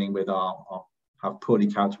species we're dealing with have poorly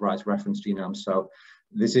characterized reference genomes. So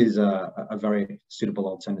this is a very suitable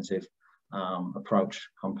alternative approach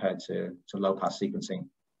compared to low-pass sequencing.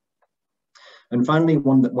 And finally,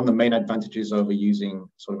 one of the main advantages over using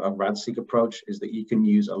sort of a RADseq approach is that you can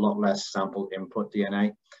use a lot less sample input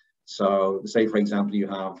DNA. So say, for example, you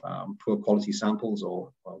have poor quality samples or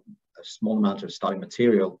a small amount of starting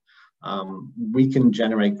material. We can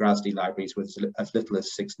generate GRASD libraries with as little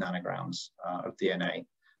as 6 nanograms of DNA,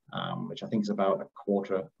 which I think is about a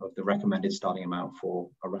quarter of the recommended starting amount for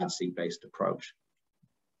a RADseq-based approach.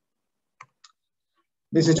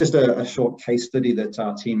 This is just a short case study that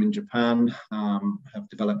our team in Japan have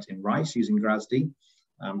developed in rice using GRASD.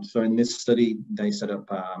 So in this study, they set up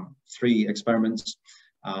 3 experiments,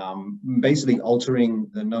 basically altering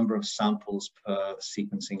the number of samples per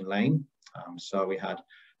sequencing lane. So we had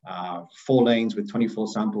 4 lanes with 24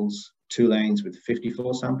 samples, 2 lanes with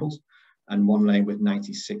 54 samples, and 1 lane with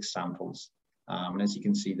 96 samples. And as you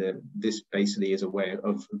can see, this basically is a way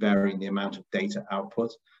of varying the amount of data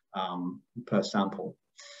output per sample.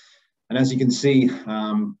 And as you can see,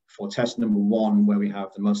 for test number 1, where we have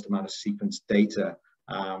the most amount of sequenced data,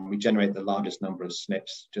 we generate the largest number of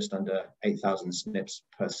SNPs, just under 8,000 SNPs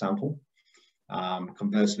per sample.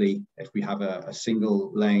 Conversely, if we have a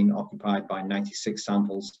single lane occupied by 96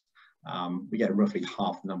 samples, we get roughly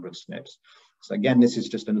half the number of SNPs. So again, this is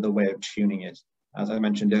just another way of tuning it. As I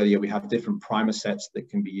mentioned earlier, we have different primer sets that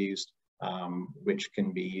can be used, which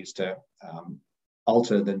can be used to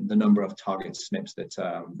alter the number of target SNPs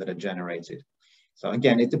that are generated. So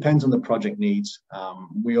again, it depends on the project needs.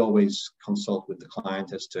 We always consult with the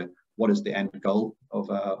client as to what is the end goal of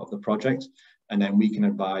the project, and then we can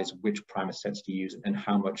advise which primer sets to use and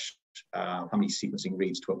how many sequencing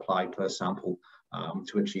reads to apply per sample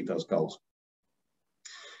to achieve those goals.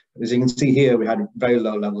 As you can see here, we had very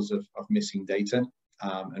low levels of missing data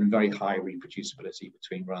and very high reproducibility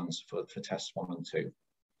between runs for tests 1 and 2.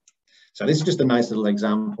 So this is just a nice little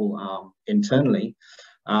example internally.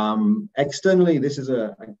 Externally, this is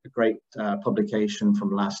a great publication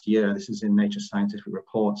from last year. This is in Nature Scientific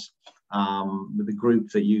Reports. with a group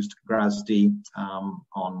that used GRASD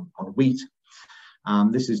on wheat.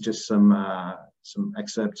 This is just some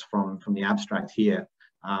excerpts from the abstract here.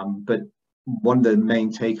 But one of the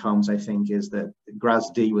main take-homes, I think, is that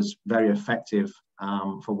GRASD was very effective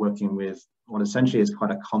for working with what essentially is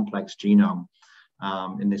quite a complex genome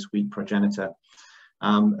in this wheat progenitor.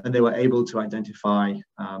 And they were able to identify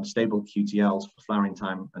stable QTLs for flowering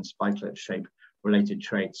time and spikelet shape related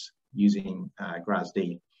traits using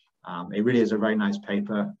GRASD. It really is a very nice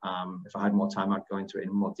paper. If I had more time, I'd go into it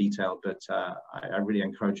in more detail, but I really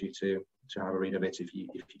encourage you to have a read of it if you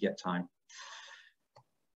get time.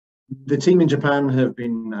 The team in Japan have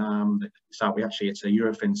been, it's a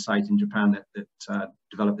Eurofins site in Japan that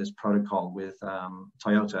developed this protocol with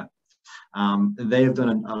Toyota. They have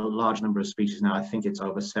done a large number of species now. I think it's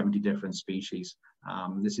over 70 different species.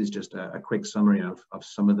 This is just a quick summary of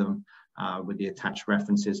some of them with the attached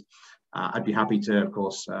references. I'd be happy to, of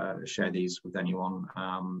course, share these with anyone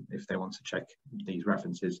if they want to check these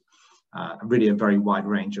references. Really a very wide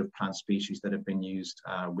range of plant species that have been used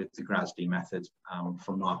with the GRASD method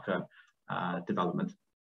for marker development.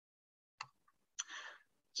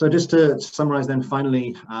 So just to summarize then,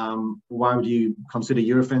 finally, why would you consider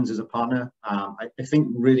Eurofins as a partner? I think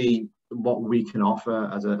really what we can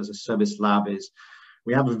offer as a service lab is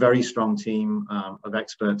we have a very strong team of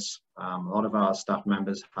experts. A lot of our staff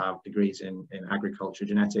members have degrees in agriculture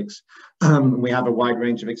genetics. We have a wide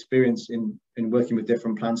range of experience in working with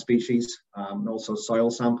different plant species, and also soil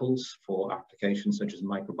samples for applications such as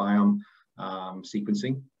microbiome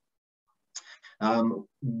sequencing.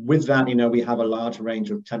 With that, we have a large range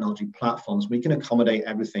of technology platforms. We can accommodate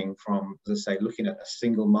everything from, as I say, looking at a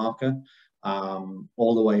single marker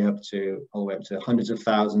all the way up to hundreds of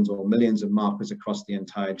thousands or millions of markers across the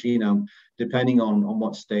entire genome, depending on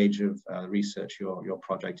what stage of research your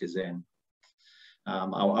project is in.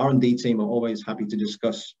 Our R&D team are always happy to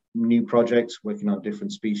discuss new projects, working on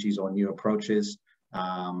different species or new approaches.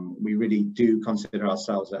 We really do consider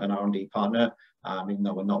ourselves an R&D partner, even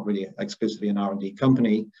though we're not really exclusively an R&D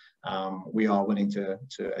company. We are willing to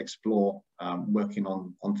explore working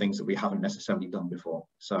on things that we haven't necessarily done before.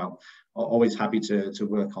 So always happy to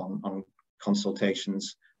work on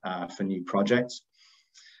consultations for new projects.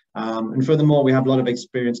 And furthermore, we have a lot of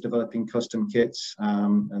experience developing custom kits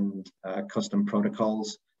and custom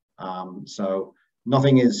protocols. So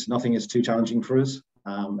nothing is too challenging for us.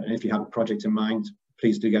 And if you have a project in mind,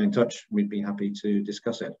 please do get in touch. We'd be happy to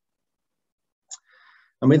discuss it.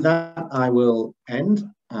 And with that, I will end.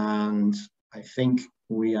 And I think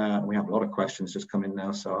we have a lot of questions just coming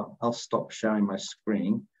now, so I'll stop sharing my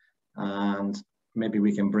screen and maybe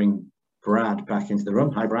we can bring Brad back into the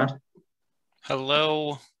room. Hi, Brad.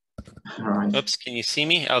 Hello. All right. Oops, can you see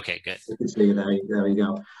me? Okay, good. You can see you there. There we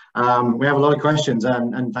go. We have a lot of questions,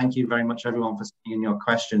 and thank you very much, everyone, for sending in your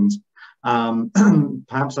questions.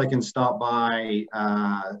 Perhaps I can start by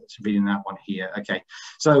reading that one here. Okay,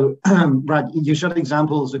 so Brad, you showed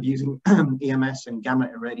examples of using EMS and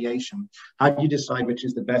gamma irradiation. How do you decide which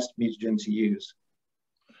is the best mutagen to use?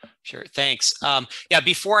 Sure, thanks. Yeah,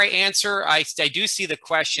 before I answer, I do see the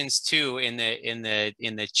questions too in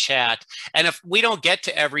the chat. And if we don't get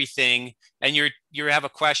to everything, and you have a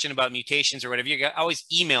question about mutations or whatever, you can always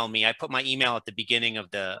email me. I put my email at the beginning of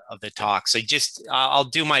the talk. So I'll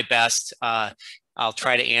do my best. I'll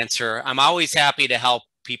try to answer. I'm always happy to help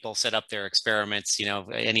people set up their experiments.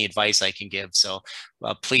 Any advice I can give. So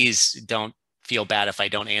please don't feel bad if I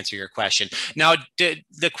don't answer your question. Now,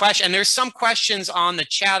 the question, and there's some questions on the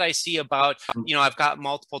chat I see about, I've got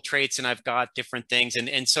multiple traits and I've got different things.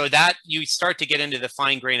 And so that you start to get into the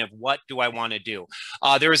fine grain of what do I want to do?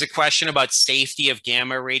 There was a question about safety of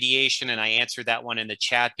gamma radiation, and I answered that one in the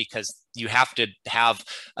chat because you have to have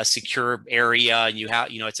a secure area, and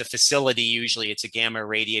it's a facility. Usually it's a gamma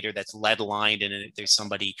radiator that's lead lined and there's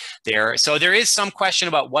somebody there. So there is some question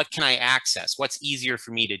about what can I access? What's easier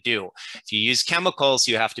for me to do? If you use chemicals,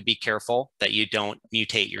 you have to be careful that you don't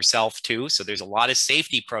mutate yourself too. So there's a lot of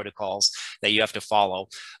safety protocols that you have to follow.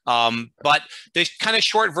 But the kind of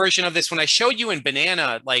short version of this, when I showed you in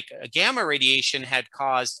banana, like gamma radiation had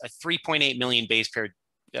caused a 3.8 million base pair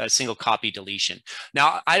single copy deletion.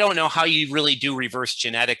 Now, I don't know how you really do reverse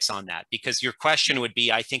genetics on that, because your question would be,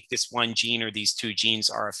 I think this one gene or these two genes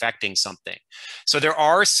are affecting something. So there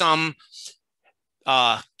are some,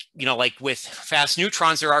 like with fast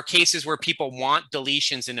neutrons, there are cases where people want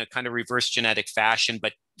deletions in a kind of reverse genetic fashion,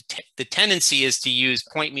 but the tendency is to use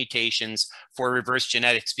point mutations for reverse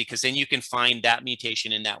genetics, because then you can find that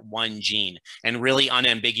mutation in that one gene and really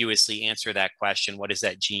unambiguously answer that question, what is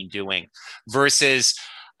that gene doing? Versus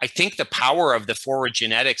I think the power of the forward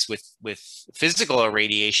genetics with physical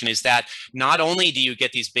irradiation is that not only do you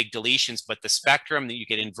get these big deletions, but the spectrum that you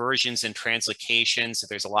get inversions and translocations.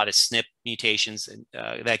 There's a lot of SNP mutations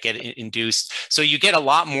that get induced. So you get a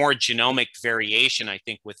lot more genomic variation, I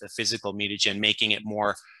think, with the physical mutagen, making it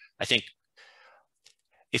more, I think,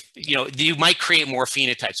 if you might create more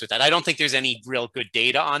phenotypes with that. I don't think there's any real good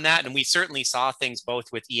data on that. And we certainly saw things both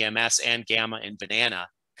with EMS and gamma and banana,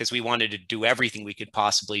 because we wanted to do everything we could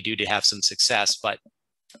possibly do to have some success. But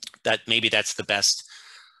maybe that's the best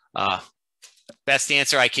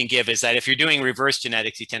answer I can give, is that if you're doing reverse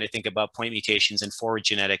genetics, you tend to think about point mutations, and forward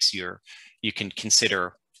genetics, you can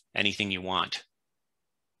consider anything you want.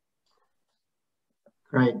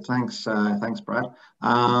 Great, thanks, Brad.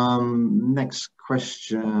 Next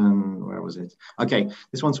question, where was it? Okay,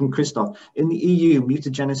 this one's from Christoph. In the EU,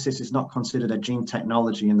 mutagenesis is not considered a gene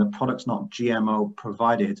technology, and the product's not GMO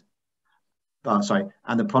provided.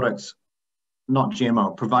 And the product's not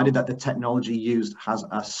GMO, provided that the technology used has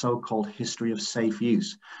a so-called history of safe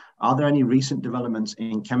use. Are there any recent developments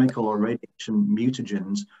in chemical or radiation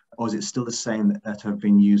mutagens, or is it still the same that have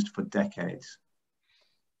been used for decades?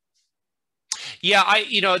 Yeah,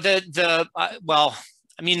 well,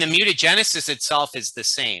 I mean, the mutagenesis itself is the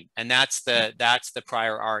same, and that's the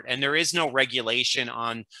prior art, and there is no regulation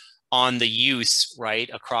on the use, right,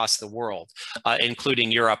 across the world,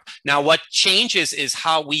 including Europe. Now, what changes is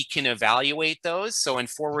how we can evaluate those. So in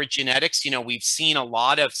forward genetics, we've seen a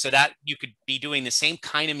lot of, so that you could be doing the same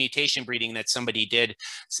kind of mutation breeding that somebody did,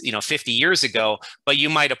 50 years ago, but you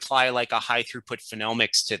might apply like a high throughput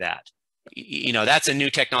phenomics to that. That's a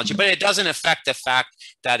new technology, but it doesn't affect the fact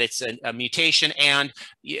that it's a mutation, and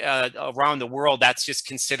around the world, that's just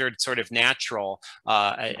considered sort of natural,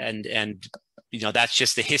 and that's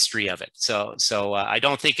just the history of it. So I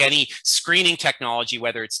don't think any screening technology,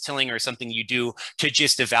 whether it's tilling or something you do to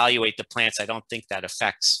just evaluate the plants, I don't think that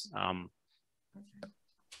affects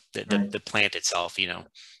the plant itself.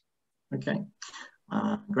 Okay.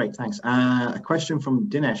 Great, thanks. A question from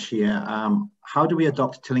Dinesh here. How do we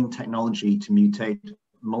adopt tilling technology to mutate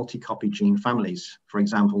multi-copy gene families? For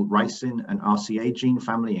example, ricin and RCA gene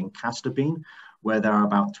family in castor bean, where there are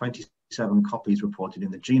about 27 copies reported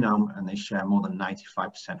in the genome, and they share more than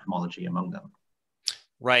 95% homology among them.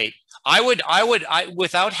 Right. I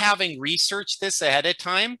without having researched this ahead of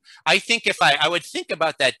time, I think if I would think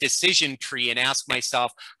about that decision tree and ask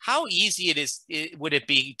myself, how easy would it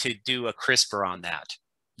be to do a CRISPR on that?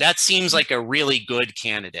 That seems like a really good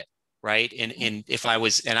candidate, right? And if I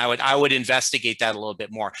was, and I would investigate that a little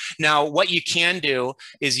bit more. Now, what you can do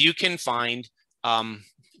is you can find, what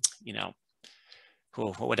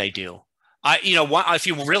would I do? If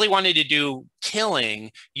you really wanted to do tilling,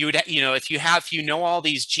 you would, if you know all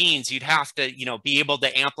these genes, you'd have to, be able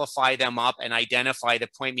to amplify them up and identify the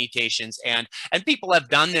point mutations. And people have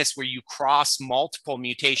done this where you cross multiple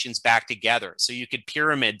mutations back together. So you could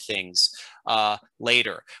pyramid things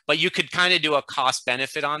later, but you could kind of do a cost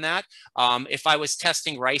benefit on that. If I was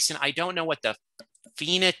testing ricin, I don't know what the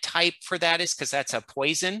phenotype for that is, because that's a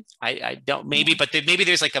poison. I don't, maybe, but maybe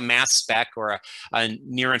there's like a mass spec or a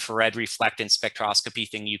near infrared reflectance spectroscopy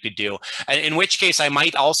thing you could do, in which case I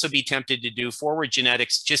might also be tempted to do forward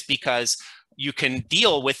genetics, just because you can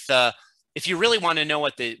deal with the, if you really want to know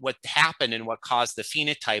what happened and what caused the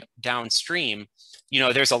phenotype downstream,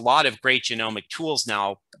 there's a lot of great genomic tools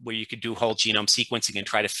now where you could do whole genome sequencing and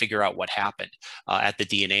try to figure out what happened at the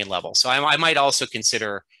DNA level. So I might also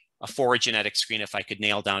consider a forward genetic screen if I could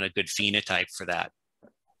nail down a good phenotype for that.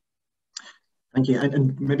 Thank you.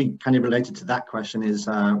 And maybe kind of related to that question is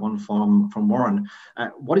one from Warren.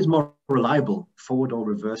 What is more reliable, forward or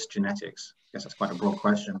reverse genetics? I guess that's quite a broad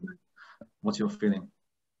question. What's your feeling?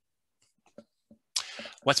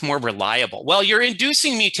 What's more reliable? Well, you're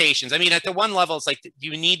inducing mutations. I mean, at the one level, it's like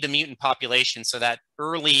you need the mutant population. So that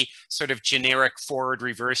early sort of generic forward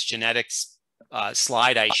reverse genetics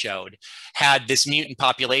slide I showed had this mutant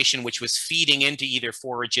population, which was feeding into either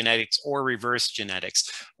forward genetics or reverse genetics.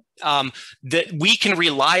 That we can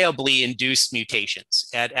reliably induce mutations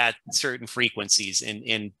at certain frequencies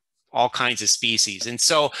in all kinds of species. And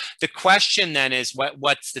so the question then is,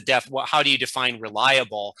 how do you define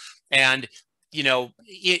reliable? And,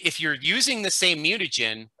 if you're using the same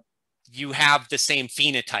mutagen, you have the same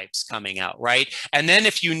phenotypes coming out, right? And then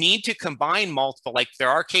if you need to combine multiple, like there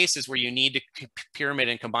are cases where you need to pyramid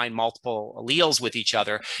and combine multiple alleles with each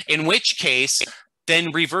other, in which case,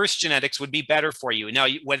 then reverse genetics would be better for you. Now,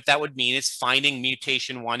 what that would mean is finding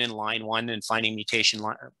mutation 1 in line 1 and finding mutation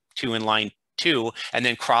 2 in line 2, and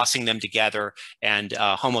then crossing them together and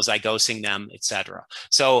homozygosing them, et cetera.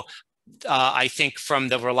 So I think from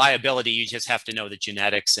the reliability, you just have to know the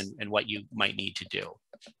genetics and what you might need to do.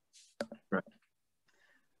 Right.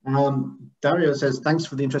 Dario says, thanks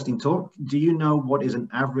for the interesting talk. Do you know what is an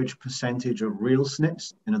average percentage of real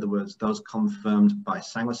SNPs, in other words, those confirmed by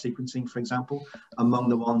Sanger sequencing, for example, among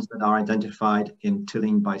the ones that are identified in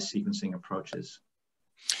TILling by sequencing approaches?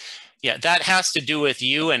 Yeah, that has to do with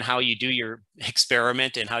you and how you do your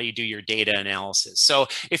experiment and how you do your data analysis. So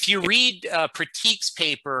if you read Pratik's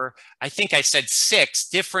paper, I think I said 6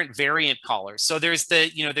 different variant collars. So there's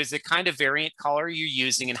there's the kind of variant collar you're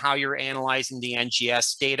using and how you're analyzing the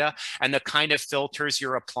NGS data and the kind of filters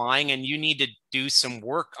you're applying. And you need to do some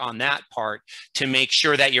work on that part to make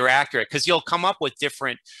sure that you're accurate, because you'll come up with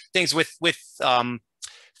different things with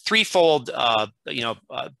threefold,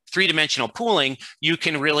 three-dimensional pooling. You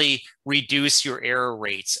can really reduce your error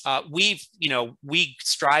rates. We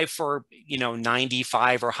strive for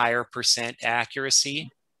 95 or higher % accuracy.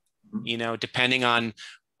 Depending on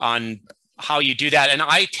how you do that. And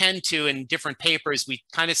I tend to, in different papers, we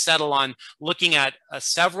kind of settle on looking at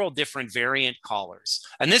several different variant collars.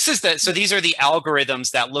 And this is so these are the algorithms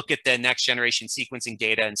that look at the next generation sequencing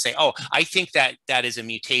data and say, oh, I think that is a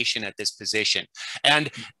mutation at this position. And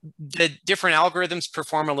the different algorithms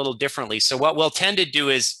perform a little differently. So what we'll tend to do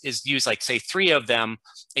is use, like, say, 3 of them,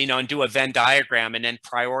 and do a Venn diagram and then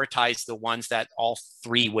prioritize the ones that all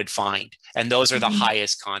 3 would find. And those are the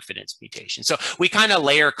highest confidence mutations. So we kind of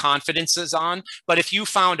layer confidences on. But if you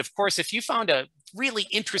found a really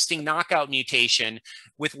interesting knockout mutation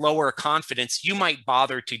with lower confidence, you might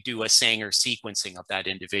bother to do a Sanger sequencing of that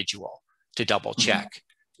individual to double check.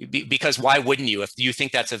 Because why wouldn't you? If you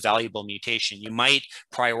think that's a valuable mutation, you might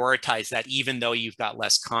prioritize that even though you've got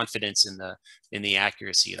less confidence in the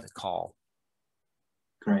accuracy of the call.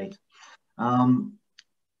 Great.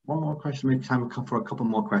 One more question, maybe time for a couple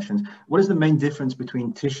more questions. What is the main difference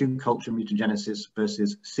between tissue culture mutagenesis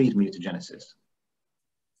versus seed mutagenesis?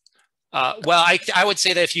 Well, I would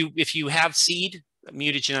say that if you have seed,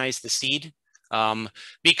 mutagenize the seed.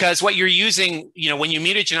 Because what you're using, when you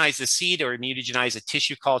mutagenize the seed or mutagenize a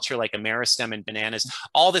tissue culture like a meristem and bananas,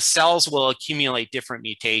 all the cells will accumulate different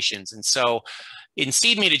mutations. And so in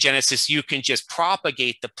seed mutagenesis, you can just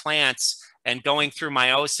propagate the plants, and going through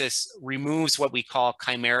meiosis removes what we call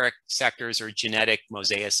chimeric sectors or genetic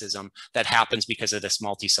mosaicism that happens because of this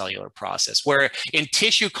multicellular process. Where in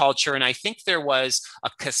tissue culture, and I think there was a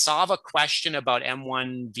cassava question about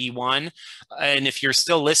M1V1, and if you're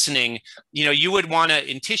still listening, you would want to,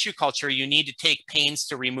 in tissue culture, you need to take pains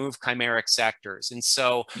to remove chimeric sectors. And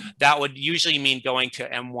so that would usually mean going to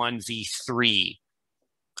M1V3.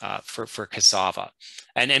 For cassava,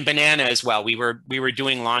 and banana as well. We were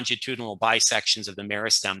doing longitudinal bisections of the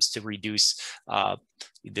meristems to reduce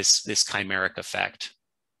this chimeric effect.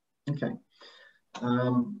 Okay.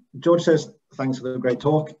 George says, thanks for the great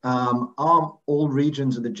talk. Are all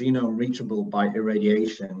regions of the genome reachable by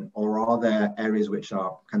irradiation, or are there areas which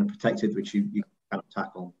are kind of protected, which you kind of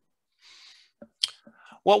tackle?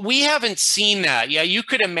 Well, we haven't seen that. Yeah, you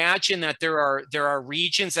could imagine that there are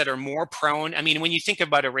regions that are more prone. I mean, when you think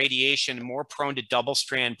about irradiation, more prone to double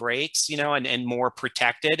strand breaks, and more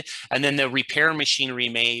protected. And then the repair machinery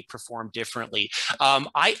may perform differently.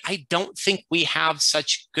 I don't think we have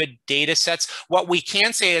such good data sets. What we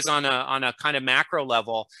can say is on a kind of macro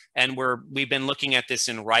level, and we've been looking at this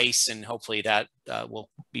in rice, and hopefully that will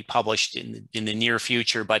be published in the near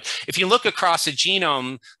future. But if you look across a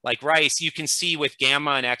genome like rice, you can see with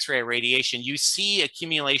gamma and X-ray radiation, you see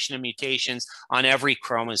accumulation of mutations on every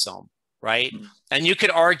chromosome, right? And you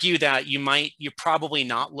could argue that you're probably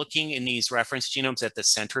not looking in these reference genomes at the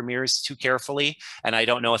centromeres too carefully. And I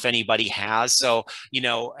don't know if anybody has. So,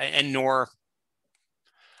 and nor,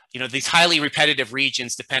 these highly repetitive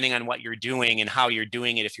regions, depending on what you're doing and how you're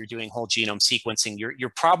doing it, if you're doing whole genome sequencing,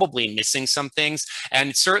 you're probably missing some things.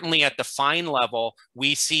 And certainly at the fine level,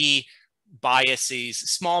 we see biases,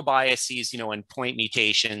 small biases, in point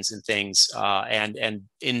mutations and things, and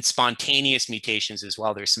in spontaneous mutations as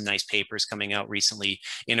well. There's some nice papers coming out recently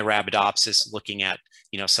in Arabidopsis looking at,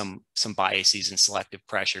 some biases and selective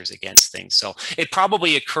pressures against things. So it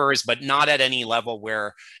probably occurs, but not at any level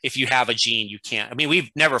where if you have a gene, you can't. I mean,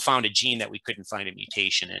 we've never found a gene that we couldn't find a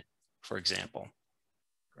mutation in, for example.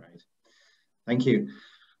 Great, thank you.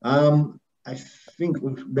 I think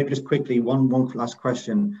maybe just quickly, one last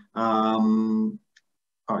question. Oh,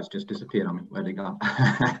 it's just disappeared on me. Where'd it go?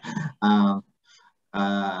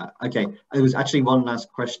 Okay, there was actually one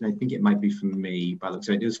last question. I think it might be from me, by the looks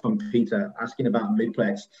of it. It was from Peter asking about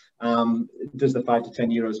Midplex. Does the 5 to 10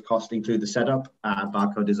 euros cost include the setup,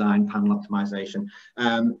 barcode design, panel optimization?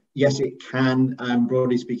 Yes, it can.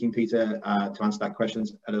 Broadly speaking, Peter, to answer that question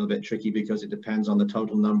is a little bit tricky because it depends on the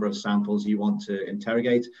total number of samples you want to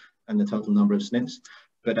interrogate and the total number of SNPs.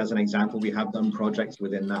 But as an example, we have done projects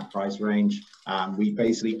within that price range. We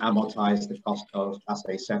basically amortize the cost of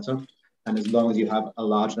assay setup. And as long as you have a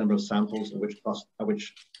large number of samples at which cost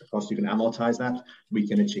you can amortize that, we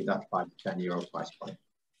can achieve that 5 to 10 euro price point.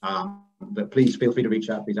 But please feel free to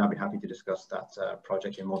reach out. Please, I'll be happy to discuss that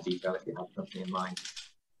project in more detail if you have something in mind.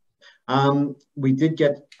 We did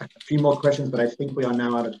get a few more questions, but I think we are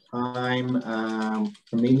now out of time.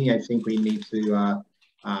 For me, I think we need to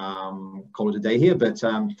call it a day here, but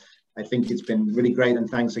I think it's been really great, and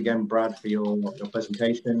thanks again, Brad, for your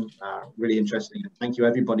presentation. Really interesting. Thank you,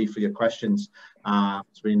 everybody, for your questions.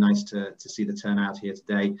 It's really nice to see the turnout here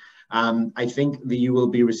today. I think that you will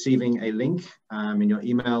be receiving a link in your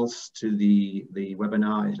emails to the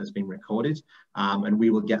webinar. It has been recorded, and we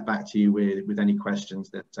will get back to you with any questions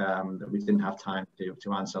that we didn't have time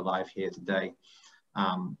to answer live here today.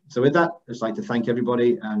 So with that, I'd just like to thank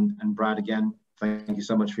everybody, and Brad, again, thank you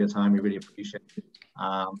so much for your time. We really appreciate it.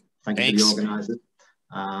 Thank you to the organizers.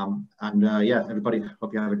 Yeah, everybody,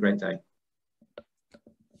 hope you have a great day.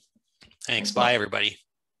 Thanks. Bye, everybody.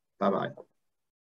 Bye-bye.